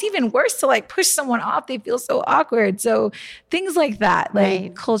off. It's even worse to like push someone off. They feel so awkward. So things like that,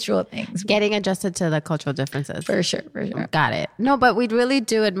 like cultural things. Getting adjusted to the cultural differences. For sure. Got it. No, but we really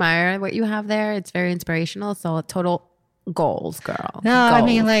do admire what you have there. It's very inspirational. So total goals, girl. No, goals. I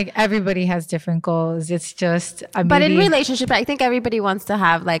mean, like everybody has different goals. It's just, but in relationship, I think everybody wants to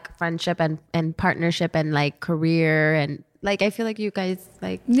have like friendship and partnership and like career and like I feel like you guys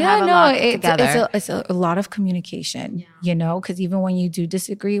like have a lot together. It's a lot of communication, because even when you do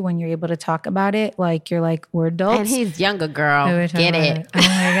disagree, when you're able to talk about it, like you're like, we're adults. And he's younger, girl. Get it? Oh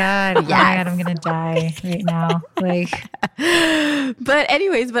my god! Oh my god! I'm gonna die right now. Like, but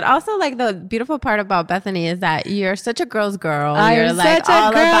anyways, but also like the beautiful part about Bethany is that you're such a girl's girl. I'm you're like such a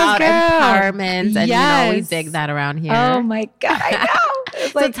all girl's about girl. empowerment, and we Yes. dig that around here. oh my god! I know.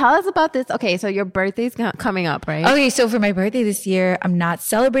 It's So like, tell us about this. Okay, so your birthday's coming up, right? okay, so for my birthday this year, I'm not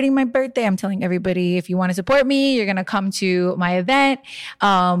celebrating my birthday. I'm telling everybody, if you want to support me, you're going to come to my event.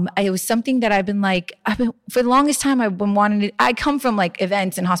 It was something that I've been for the longest time, I've been wanting to, I come from like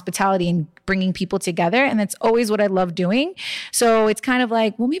events and hospitality and bringing people together. And that's always what I love doing. So it's kind of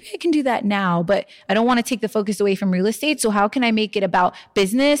like, well, maybe I can do that now, but I don't want to take the focus away from real estate. So how can I make it about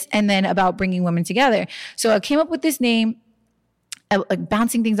business and then about bringing women together? So I came up with this name, like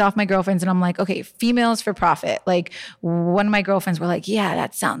bouncing things off my girlfriends. And I'm like, okay, females for profit. Like one of my girlfriends were like, yeah,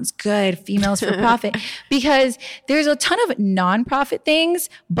 that sounds good. Females for profit. Because there's a ton of nonprofit things,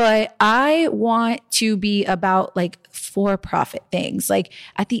 but I want to be about like for-profit things. Like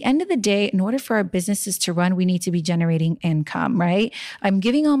at the end of the day, in order for our businesses to run, we need to be generating income, right? I'm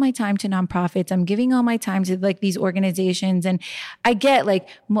giving all my time to nonprofits. I'm giving all my time to like these organizations. And I get like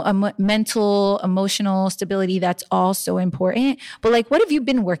mental, emotional stability. That's all so important. But like, what have you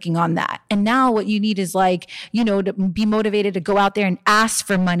been working on that? And now what you need is like, to be motivated to go out there and ask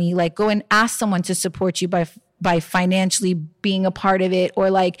for money, like go and ask someone to support you by financially being a part of it,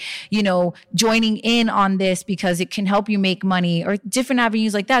 or like, joining in on this because it can help you make money, or different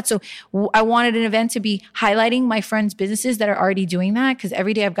avenues like that. So I wanted an event to be highlighting my friends' businesses that are already doing that. Cause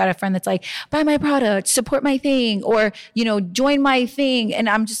every day I've got a friend that's like, buy my product, support my thing, or, join my thing. And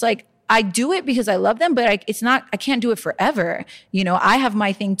I'm just like, I do it because I love them, but I can't do it forever. I have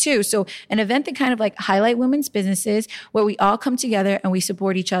my thing too. So an event that kind of like highlight women's businesses where we all come together and we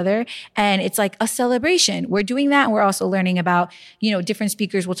support each other. And it's like a celebration. We're doing that. And we're also learning about, different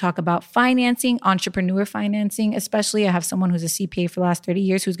speakers will talk about financing, entrepreneur financing, especially. I have someone who's a CPA for the last 30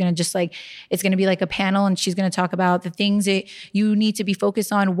 years who's going to just like, it's going to be like a panel, and she's going to talk about the things that you need to be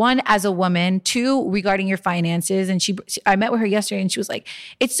focused on. One, as a woman, two, regarding your finances. And I met with her yesterday and she was like,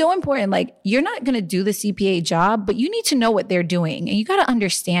 it's so important. Like, you're not going to do the CPA job, but you need to know what they're doing, and you got to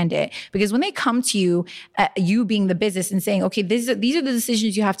understand it, because when they come to you, you being the business and saying, okay, these are the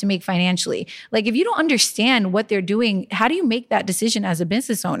decisions you have to make financially. Like, if you don't understand what they're doing, how do you make that decision as a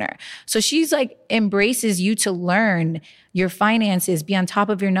business owner? So she's like, embraces you to learn your finances, be on top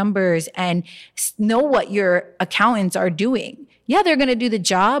of your numbers, and know what your accountants are doing. Yeah, they're going to do the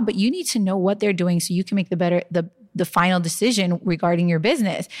job, but you need to know what they're doing so you can make the final decision regarding your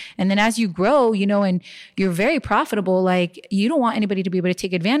business. And then as you grow, and you're very profitable, like you don't want anybody to be able to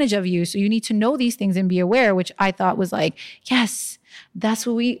take advantage of you. So you need to know these things and be aware, which I thought was like, yes, that's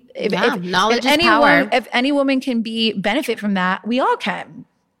what knowledge is power. If any woman can benefit from that, we all can.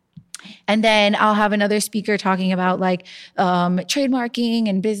 And then I'll have another speaker talking about like trademarking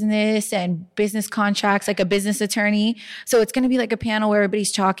and business contracts, like a business attorney. So it's going to be like a panel where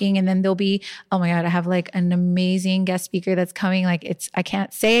everybody's talking, and then there'll be, oh my God, I have like an amazing guest speaker that's coming. Like I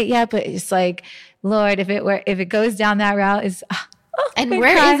can't say it yet, but it's like, Lord, if it goes down that route, is And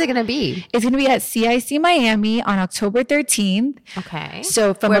where is it going to be? It's going to be at CIC Miami on October 13th. Okay.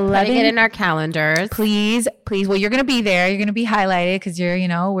 So from we're 11, putting it in our calendars. Please. Well, you're going to be there. You're going to be highlighted because we're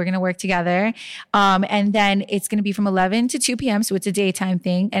going to work together. And then it's going to be from 11 to 2 p.m. So it's a daytime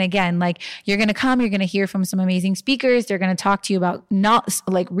thing. And again, like you're going to come, you're going to hear from some amazing speakers. They're going to talk to you about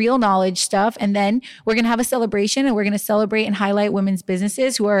real knowledge stuff. And then we're going to have a celebration, and we're going to celebrate and highlight women's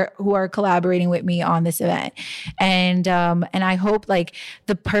businesses who are collaborating with me on this event. And I hope like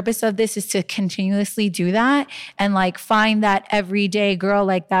the purpose of this is to continuously do that and like find that everyday girl,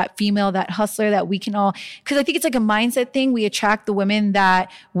 like that female, that hustler that we can all, because I think it's like a mindset thing. We attract the women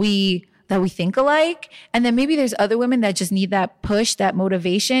that we think alike. And then maybe there's other women that just need that push, that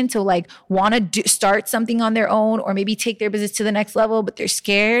motivation to like want to start something on their own, or maybe take their business to the next level, but they're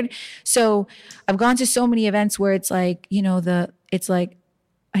scared. So I've gone to so many events where it's like, it's like,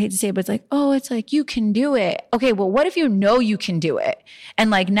 I hate to say it, but it's like, oh, it's like, you can do it. Okay, well, what if you can do it? And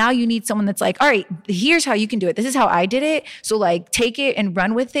like, now you need someone that's like, all right, here's how you can do it. This is how I did it. So like, take it and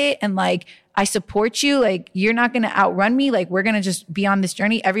run with it. And like, I support you. Like, you're not going to outrun me. Like, we're going to just be on this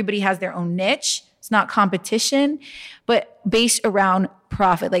journey. Everybody has their own niche. It's not competition, but based around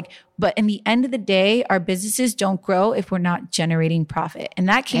profit. But in the end of the day, our businesses don't grow if we're not generating profit. And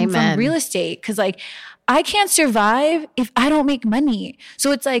that came from real estate. Cause like, I can't survive if I don't make money.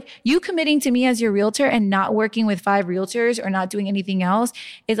 So it's like you committing to me as your realtor and not working with 5 realtors or not doing anything else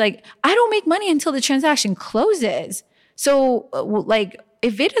is like, I don't make money until the transaction closes. So like,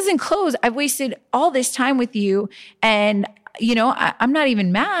 if it doesn't close, I've wasted all this time with you. And, I'm not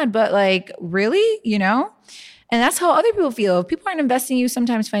even mad, but like, really, And that's how other people feel. If people aren't investing in you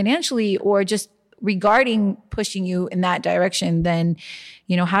sometimes financially or just regarding pushing you in that direction, then,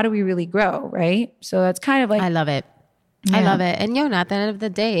 how do we really grow? Right. So that's kind of like, I love it. Yeah. I love it. And at the end of the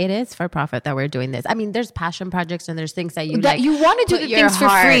day, it is for profit that we're doing this. I mean, there's passion projects and there's things that you want to do the things for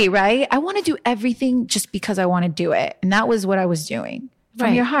free, right? I want to do everything just because I want to do it. And that was what I was doing.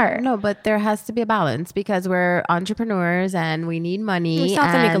 From your heart. No, but there has to be a balance because we're entrepreneurs and we need money. We still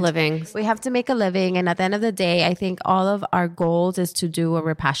have to make a living. We have to make a living. And at the end of the day, I think all of our goals is to do what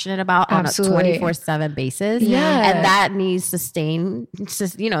we're passionate about Absolutely. on a 24/7 basis. Yeah. And that needs to sustain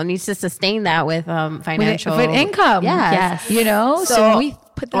that with financial with income. Yes. So when we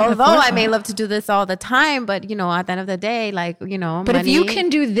put that although I may love to do this all the time, but at the end of the day, but money, if you can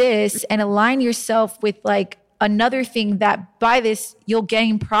do this and align yourself with like another thing that by this you'll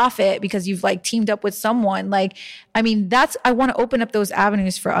gain profit because you've like teamed up with someone, I want to open up those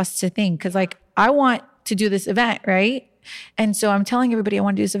avenues for us to think, because like I want to do this event, right? And so I'm telling everybody I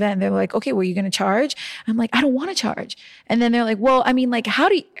want to do this event, and they're like, okay, well, you're going to charge? I'm like, I don't want to charge. And then they're like, well, so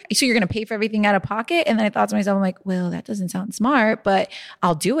you're going to pay for everything out of pocket? And then I thought to myself, I'm like, well, that doesn't sound smart, but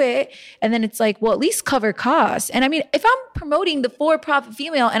I'll do it. And then it's like, well, at least cover costs. And if I'm promoting the for-profit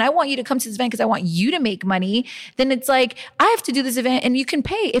female and I want you to come to this event because I want you to make money, then it's like, I have to do this event and you can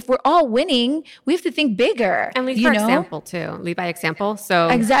pay. If we're all winning, we have to think bigger. And lead by example too. Lead by example. So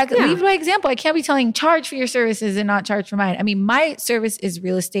exactly. Yeah. Lead by example. I can't be telling charge for your services and not charge for mine. My service is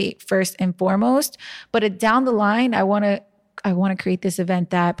real estate first and foremost, but down the line, I want to create this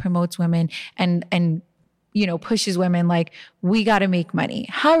event that promotes women and pushes women. Like, we got to make money.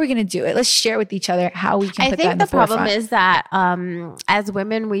 How are we going to do it? Let's share with each other how we can put that in the forefront. I think the problem is that as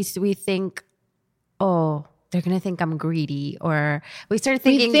women, we think, oh, they're going to think I'm greedy, or we start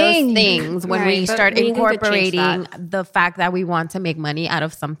thinking those things when we start incorporating the fact that we want to make money out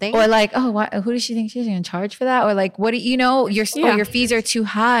of something. Or like, oh, who does she think she's going to charge for that? Or like, what do your fees are too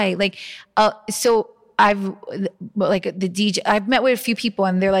high. Like, so I've met with a few people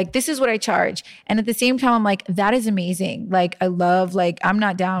and they're like, this is what I charge. And at the same time, I'm like, that is amazing. Like, I love, I'm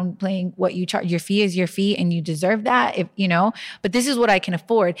not downplaying what you charge. Your fee is your fee and you deserve that, but this is what I can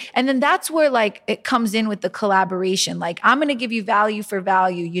afford. And then that's where it comes in with the collaboration. Like, I'm going to give you value for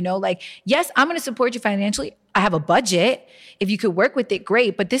value, yes, I'm going to support you financially. I have a budget. If you could work with it,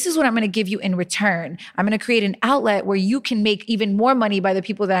 great. But this is what I'm going to give you in return. I'm going to create an outlet where you can make even more money by the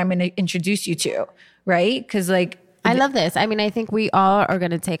people that I'm going to introduce you to. Right? Because I love this. I think we all are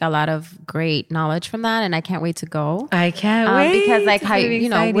going to take a lot of great knowledge from that, and I can't wait to go. I can't wait because how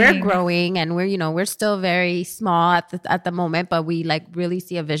we're growing and we're still very small at the moment, but we really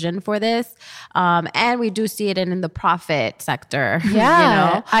see a vision for this, and we do see it in the profit sector.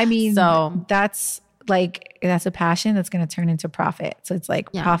 Yeah, so that's a passion that's going to turn into profit. So it's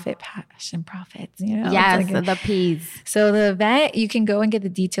profit, passion, profits, Yes, the P's. So the event, you can go and get the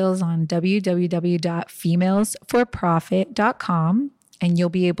details on www.femalesforprofit.com, and you'll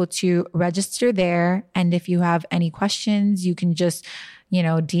be able to register there. And if you have any questions, you can just,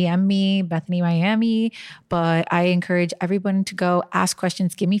 DM me, Bethany Miami. But I encourage everyone to go ask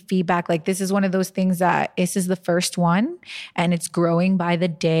questions, give me feedback. Like, this is one of those things that this is the first one and it's growing by the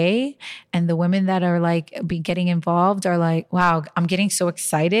day. And the women that are like getting involved are like, wow, I'm getting so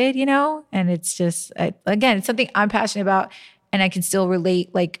excited, and it's just, again, it's something I'm passionate about. And I can still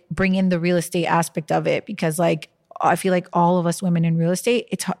relate, like bring in the real estate aspect of it, because like, I feel like all of us women in real estate,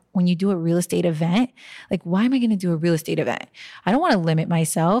 it's hard, when you do a real estate event, like, why am I going to do a real estate event? I don't want to limit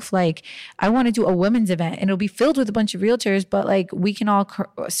myself. Like, I want to do a women's event and it'll be filled with a bunch of realtors, but like, we can all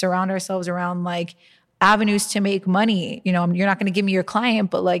surround ourselves around like avenues to make money. You're not going to give me your client,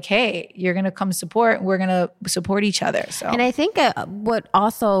 but like, hey, you're going to come support. We're going to support each other. So, and I think what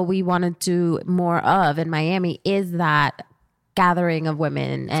also we want to do more of in Miami is that gathering of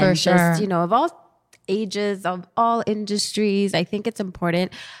women and for sure. just, of all ages, of all industries. I think it's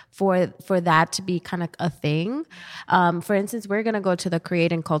important for that to be kind of a thing. For instance, we're going to go to the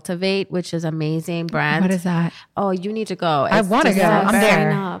Create and Cultivate, which is amazing brand. What is that? Oh, you need to go. I want to go. I'm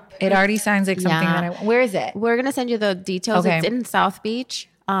there. Up. It already sounds like something that I want. Where is it? We're going to send you the details. Okay. It's in South Beach.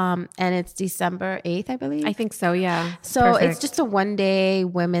 And it's December 8th, I believe. I think so, yeah. So Perfect. it's just a one-day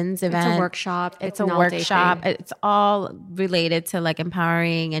women's event. It's a workshop. It's an a all-day workshop. thing. It's all related to like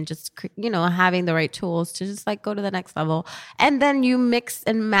empowering and just, having the right tools to just like go to the next level. And then you mix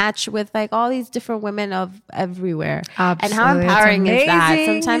and match with like all these different women of everywhere. Absolutely. And how empowering is that?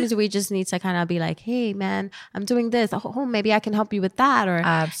 Amazing. Sometimes we just need to kind of be like, hey man, I'm doing this. Oh, maybe I can help you with that. Or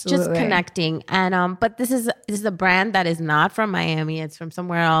Absolutely. just connecting. And, but this is a brand that is not from Miami. It's from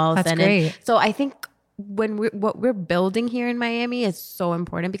somewhere else. That's and great. So I think what we're building here in Miami is so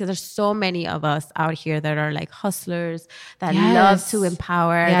important, because there's so many of us out here that are like hustlers, that love to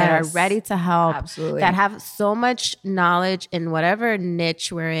empower, that are ready to help, Absolutely. that have so much knowledge in whatever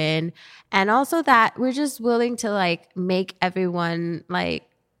niche we're in. And also that we're just willing to like make everyone like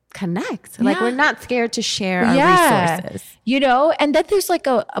connect. Like we're not scared to share our resources. And that there's like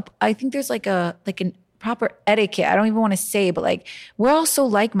I think there's like an proper etiquette. I don't even want to say, but like, we're all so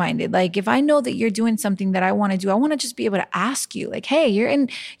like-minded. Like, if I know that you're doing something that I want to do, I want to just be able to ask you like, hey,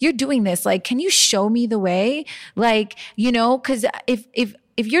 you're doing this. Like, can you show me the way? Like, cause if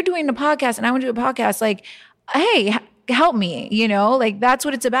you're doing a podcast and I want to do a podcast, like, hey, help me, like that's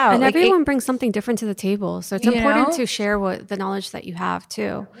what it's about. And like, everyone brings something different to the table. So it's important to share the knowledge that you have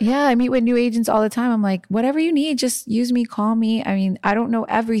too. Yeah. I meet with new agents all the time. I'm like, whatever you need, just use me, call me. I mean, I don't know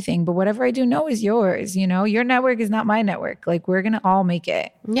everything, but whatever I do know is yours. Your network is not my network. Like, we're going to all make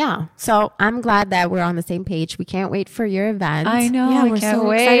it. Yeah. So I'm glad that we're on the same page. We can't wait for your event. I know. Yeah, I we're can't so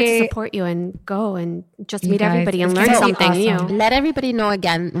wait. excited to support you and go and just meet guys, everybody and it's learn gonna be something new. awesome. Let everybody know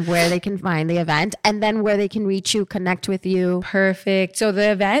again where they can find the event and then where they can reach you, connect with you. Perfect. So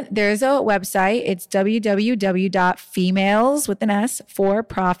the event, there's a website. It's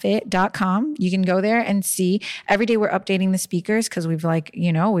www.females.forprofit.com. You can go there and see. Every day we're updating the speakers because we've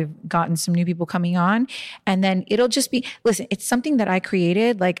gotten some new people coming on. And then it'll just be, listen, it's something that I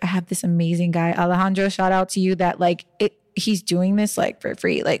created. Like, I have this amazing guy, Alejandro, shout out to you, that like he's doing this like for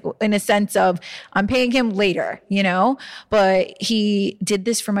free, like in a sense of I'm paying him later, but he did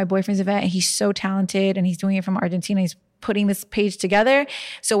this for my boyfriend's event and he's so talented and he's doing it from Argentina. He's putting this page together.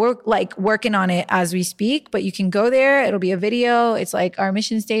 So we're like working on it as we speak, but you can go there. It'll be a video. It's like our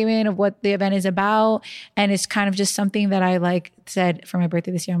mission statement of what the event is about. And it's kind of just something that I like said for my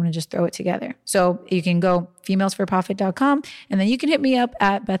birthday this year, I'm going to just throw it together. So you can go femalesforprofit.com and then you can hit me up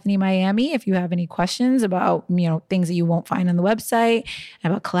at Bethany Miami if you have any questions about, things that you won't find on the website,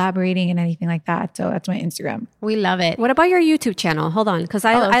 about collaborating and anything like that. So that's my Instagram. We love it. What about your YouTube channel? Hold on, because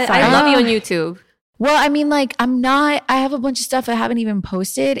I sorry. love you on YouTube. Well, I mean, like, I have a bunch of stuff I haven't even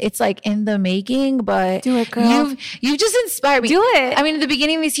posted. It's like in the making, but do it, girl. You've just inspired me. Do it. I mean, at the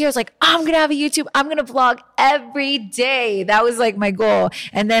beginning of this year, I was like, I'm going to have a YouTube. I'm going to vlog every day. That was like my goal.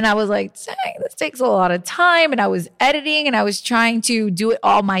 And then I was like, dang, this takes a lot of time. And I was editing and I was trying to do it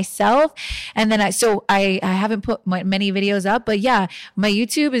all myself. And then I haven't put many videos up, but yeah, my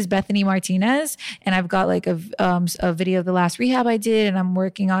YouTube is Bethany Martinez. And I've got like a video of the last rehab I did. And I'm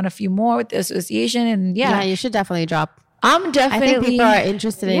working on a few more with the association. And yeah, you should definitely drop. I'm definitely. I think people are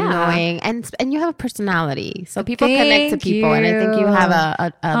interested in knowing, and you have a personality, so people connect to people, and I think you have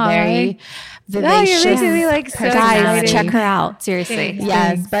a very, vivacious you're making me like so personality. Guys, check her out. Seriously. Thanks.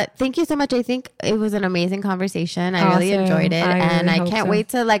 Yes, but thank you so much. I think it was an amazing conversation. I really Awesome. enjoyed it, I and really I hope can't so. wait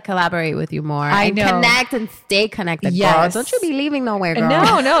to like collaborate with you more. I and know. connect and stay connected. Yes. Girl. Don't you be leaving nowhere, girl.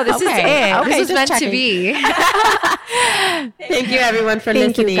 No, this is it. Okay, This is just meant checking. to be. Thank you, everyone, for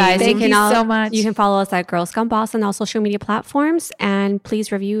Thank listening. you guys. Thank you can so much. You can follow us at Girls Gone Boss on all social media platforms. And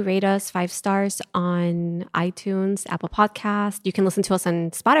please rate us 5 stars on iTunes, Apple Podcast. You can listen to us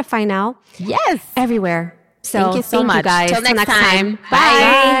on Spotify now. Yes. Everywhere. So Thank you so much. you guys. Till next time.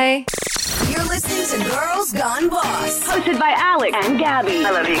 Bye. Bye. You're listening to Girls Gone Boss, hosted by Alex and Gabby.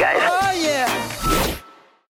 I love you guys. Oh, yeah.